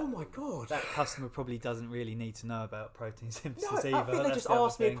probably that... oh my God. That customer probably doesn't really need to know about protein synthesis either. I think they just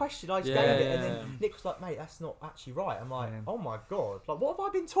asked me a question, I just gave it, and then Nick was like, mate, that's not actually right. I'm like, oh my God. Like, what have I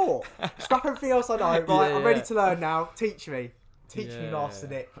been taught? Scrap everything else I know. Right, I'm ready to learn now. Teach me. Teach me, Master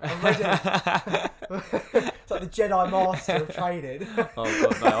Nick. I'm ready. It's like the Jedi Master of training. Oh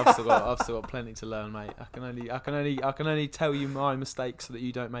God, mate! I've still got plenty to learn, mate. I can only tell you my mistakes so that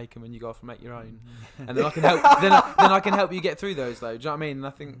you don't make them, and you go off and make your own. And then I can help. then I can help you get through those, though. Do you know what I mean? And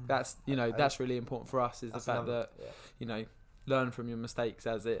I think that's that's really important for us is the fact that learn from your mistakes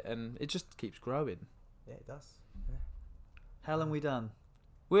and it just keeps growing. Yeah, it does. Yeah. How long we done?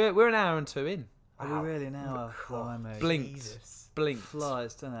 We're an hour and 2 in. Are we really an hour? Blinked.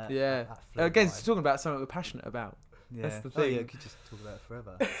 Flies, doesn't it? Yeah. Again, it's talking about something we're passionate about. Yeah. That's the thing. You could just talk about it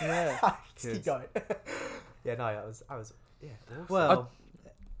forever. Yeah. Keep going. Yeah, no, that was awesome. Well,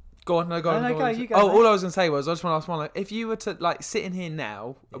 go on. You go, all I was gonna say was I just want to ask one. Like, if you were to like sitting here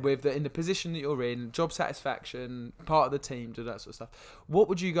now in the position that you're in, job satisfaction, part of the team, do that sort of stuff. What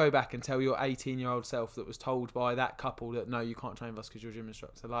would you go back and tell your 18-year-old self that was told by that couple that no, you can't train with us because you're a gym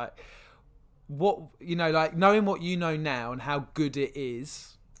instructor? Like, what like knowing what you know now and how good it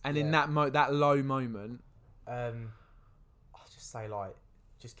is, and in that low moment, I'll just say like,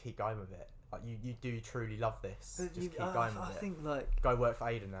 just keep going with it. Like you do truly love this. Just keep going with it. I think like go work for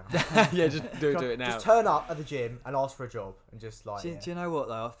Aidan now. Yeah, just do it now. Just turn up at the gym and ask for a job, and just like. Do you know what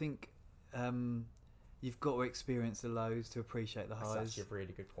though? I think you've got to experience the lows to appreciate the highs. That's actually a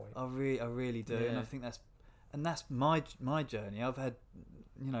really good point. I really do, and I think that's my journey. I've had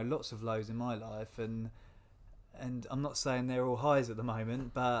lots of lows in my life, and I'm not saying they're all highs at the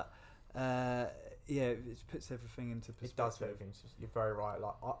moment, but it puts everything into perspective. It does put everything. You're very right.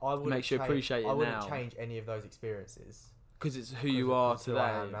 Like I would makes you appreciate it now. I wouldn't change any of those experiences because it's who you are today. Who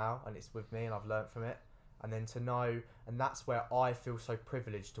I am now, and it's with me, and I've learnt from it. And then to know, and that's where I feel so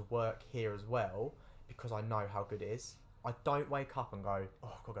privileged to work here as well, because I know how good it is. I don't wake up and go,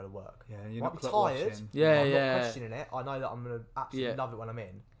 oh, I've got to go to work. Yeah, you're not not tired. watching. I'm not questioning it. I know that I'm gonna absolutely love it when I'm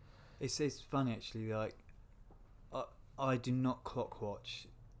in. It's funny actually. Like I do not clock watch.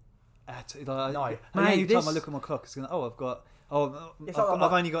 Like, No. any Mate, time I this- look at my clock, it's going. It's I've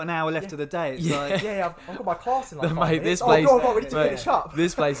like- only got an hour left of the day. It's like, Yeah, I've got my class in like 5 Mate, minutes. this Oh, place- God, we need to mate, finish up.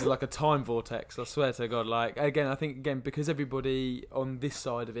 This place is like a time vortex. I swear to God. Like again, I think because everybody on this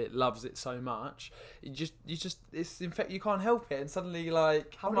side of it loves it so much, it's in fact you can't help it, and suddenly you're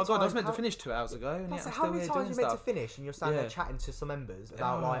like, How oh many my God, I was times- meant to how- finish 2 hours ago, and yet I'm How still many here times doing are you meant to stuff. finish and you're standing there Yeah. chatting to some members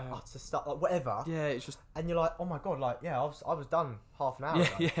about like Oh. to start like whatever, Yeah, it's just and you're like, oh my God, like I was done half an hour yeah,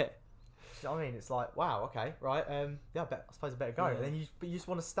 ago. yeah. You know what I mean? It's like, wow, okay, right, yeah, I suppose I better go. Yeah. And then you just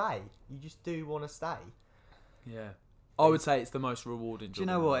want to stay. You just do want to stay. Yeah, I would say it's the most rewarding job. do you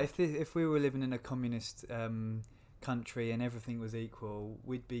know what? If we were living in a communist country and everything was equal,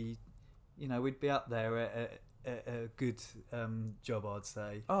 we'd be up there at a good job, I'd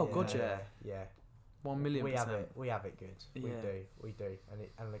say. Oh God, yeah, yeah. 1,000,000%. We have it. We have it good. Yeah. We do,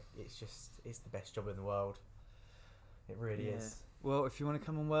 and like, it's the best job in the world. It really Yeah. is. Well, if you want to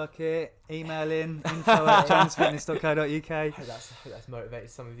come and work here, email in info@jonesfitness.co.uk. I hope that's motivated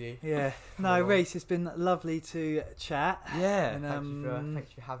some of you. Yeah. No, Come on. Reece, it's been lovely to chat. Yeah, And, Thank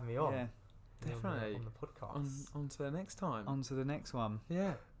you for having me on. yeah. Definitely. on the podcast. on to the next time. On to the next one.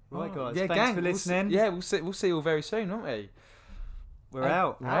 Yeah. Right, Oh, guys. Yeah, Thanks gang, for we'll see- listening. We'll see you all very soon, won't we? We're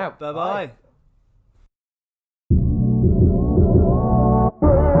out. We're out. Bye-bye. Bye.